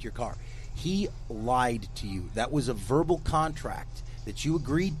take it back to your car." He lied to you. That was a verbal contract that you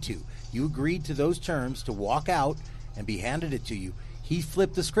agreed to. You agreed to those terms to walk out and be handed it to you. He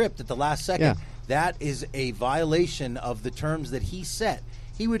flipped the script at the last second. Yeah. That is a violation of the terms that he set.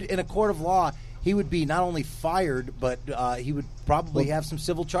 He would, in a court of law, he would be not only fired, but he would probably have some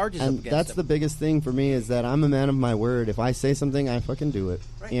civil charges up And against that's him. the biggest thing for me is that I'm a man of my word. If I say something, I fucking do it.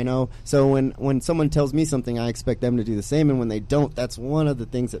 Right. You know? So when someone tells me something, I expect them to do the same, and when they don't, that's one of the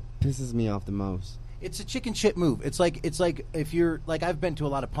things that pisses me off the most. It's a chicken shit move. It's like if you're like, I've been to a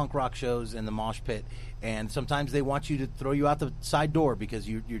lot of punk rock shows in the mosh pit, and sometimes they want you to throw you out the side door because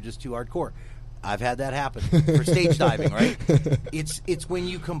you're just too hardcore. I've had that happen for stage diving, right? It's when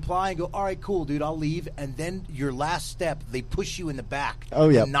you comply and go, all right, cool, dude, I'll leave, and then your last step, they push you in the back Oh,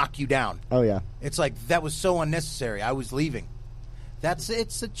 yeah. and knock you down. Oh, yeah. It's like, that was so unnecessary. I was leaving.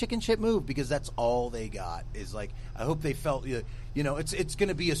 It's a chicken shit move because that's all they got. Is like, I hope they felt, it's going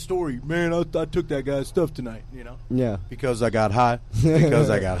to be a story. Man, I took that guy's stuff tonight. Yeah. Because I got high. Because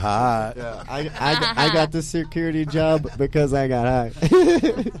I got high. Yeah. I got the security job because I got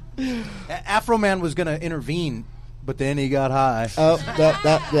high. Afro Man was going to intervene, but then he got high. Oh,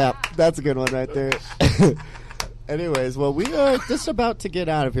 that's a good one right there. Anyways, well, we are just about to get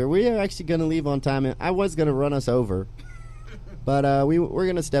out of here. We are actually going to leave on time, and I was going to run us over. But we're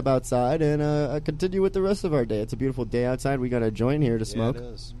going to step outside and continue with the rest of our day. It's a beautiful day outside. We got a joint here to smoke. Yeah,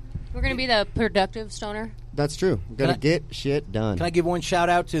 it is. We're going to be the productive stoner. That's true. We're going to get shit done. Can I give one shout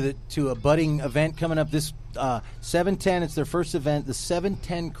out to a budding event coming up this 710? It's their first event, the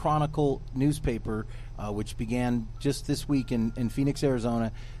 710 Chronicle newspaper, which began just this week in Phoenix,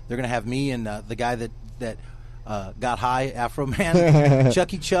 Arizona. They're going to have me and the guy that got high, Afro Man,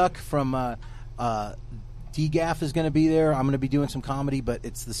 Chucky Chuck from DGAF is going to be there. I'm going to be doing some comedy, but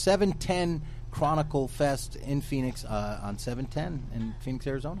it's the 710 Chronicle Fest in Phoenix on 710 in Phoenix,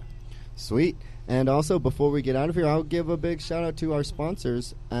 Arizona. Sweet. And also, before we get out of here, I'll give a big shout out to our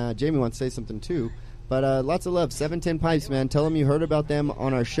sponsors. Jamie wants to say something too. But lots of love. 710 Pipes, man. Tell them you heard about them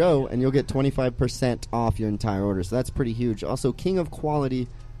on our show, and you'll get 25% off your entire order. So that's pretty huge. Also, King of Quality,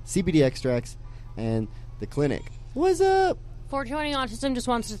 CBD Extracts, and The Clinic. What's up? 420 Autism just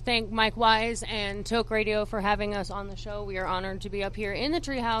wants to thank Mike Wise and Toke Radio for having us on the show. We are honored to be up here in the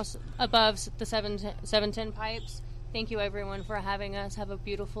treehouse above the 710 Pipes. Thank you, everyone, for having us. Have a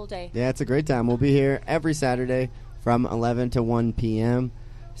beautiful day. Yeah, it's a great time. We'll be here every Saturday from 11 to 1 p.m.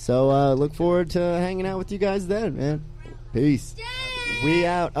 So look forward to hanging out with you guys then, man. Peace. Yay! We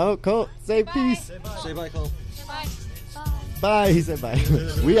out. Oh, Colt, say bye. Peace. Say bye. Say bye, Colt. Say bye. Bye. He said bye.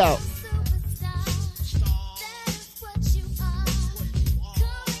 We out.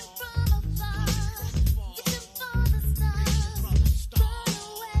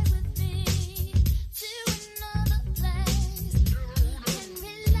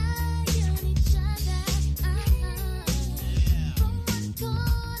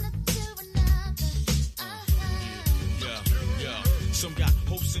 Some got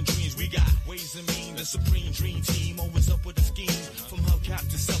hopes and dreams, we got ways and means. The supreme dream team, always up with a scheme. From hubcap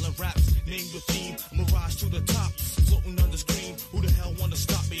to selling raps, name your theme. A mirage to the top, floating on the screen. Who the hell wanna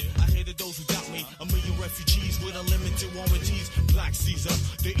stop me? I hated those who doubt me. A million refugees with unlimited warranties. Black Caesar,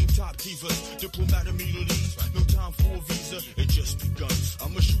 dating top divas. Diplomat immunities, no time for a visa. It just begun.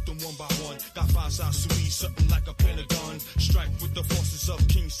 I'ma shoot them one by one. Got 5 sides to me, something like a pentagon. Strike with the forces of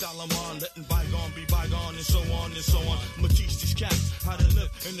King Solomon. Letting bygone be bygone and so on and so on. I'ma teach these cats how to live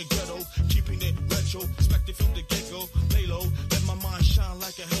in the ghetto, keeping it retro, expected from the get-go, lay low, let my mind shine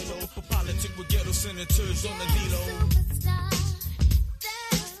like a halo, for politics with ghetto senators on the D-Lo.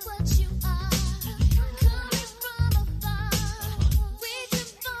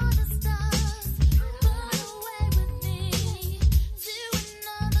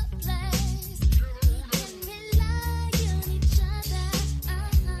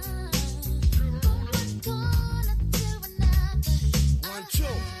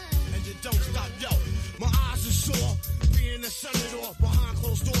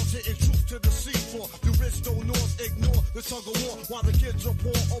 Tug of war while the kids are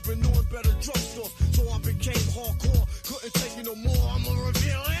poor, open new and better drugstores. So I became hardcore, couldn't take it no more. I'ma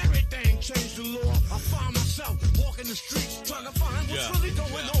reveal everything, change the law. I find myself walking the streets, trying to find what's really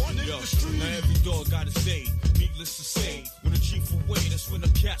going on in the streets. Now every dog got his day, needless to say. When the chief away, that's when the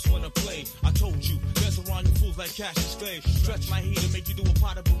cats wanna play. I told you, dance around you fools like Cassius Clay. Stretch my heat and make you do a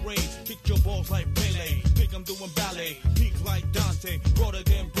pot of parade. Kick your balls like Pele, think I'm doing ballet. Peak like Dante, broader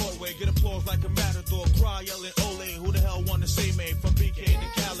than Broadway. Get applause like a matador, cry yelling ole. Who the hell wanna say me from BK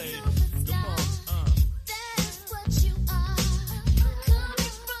to Calais? Come on,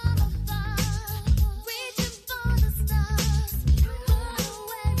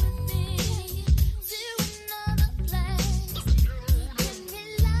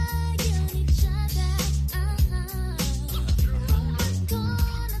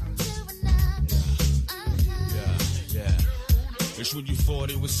 It's when you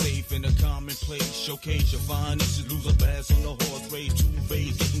thought it was safe in a commonplace. Showcase your finest, lose a bass on the horse race. 2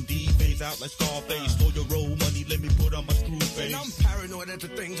 phase, getting D-phase out like Scarface. For your roll money, let me put on my screw face. And I'm paranoid at the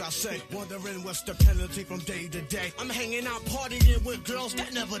things I say, wondering what's the penalty from day to day. I'm hanging out partying with girls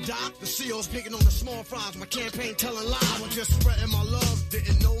that never die. The CEO's picking on the small fries, my campaign telling lies. I was just spreading my love,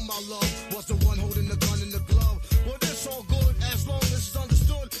 didn't know my love was the one holding the gun.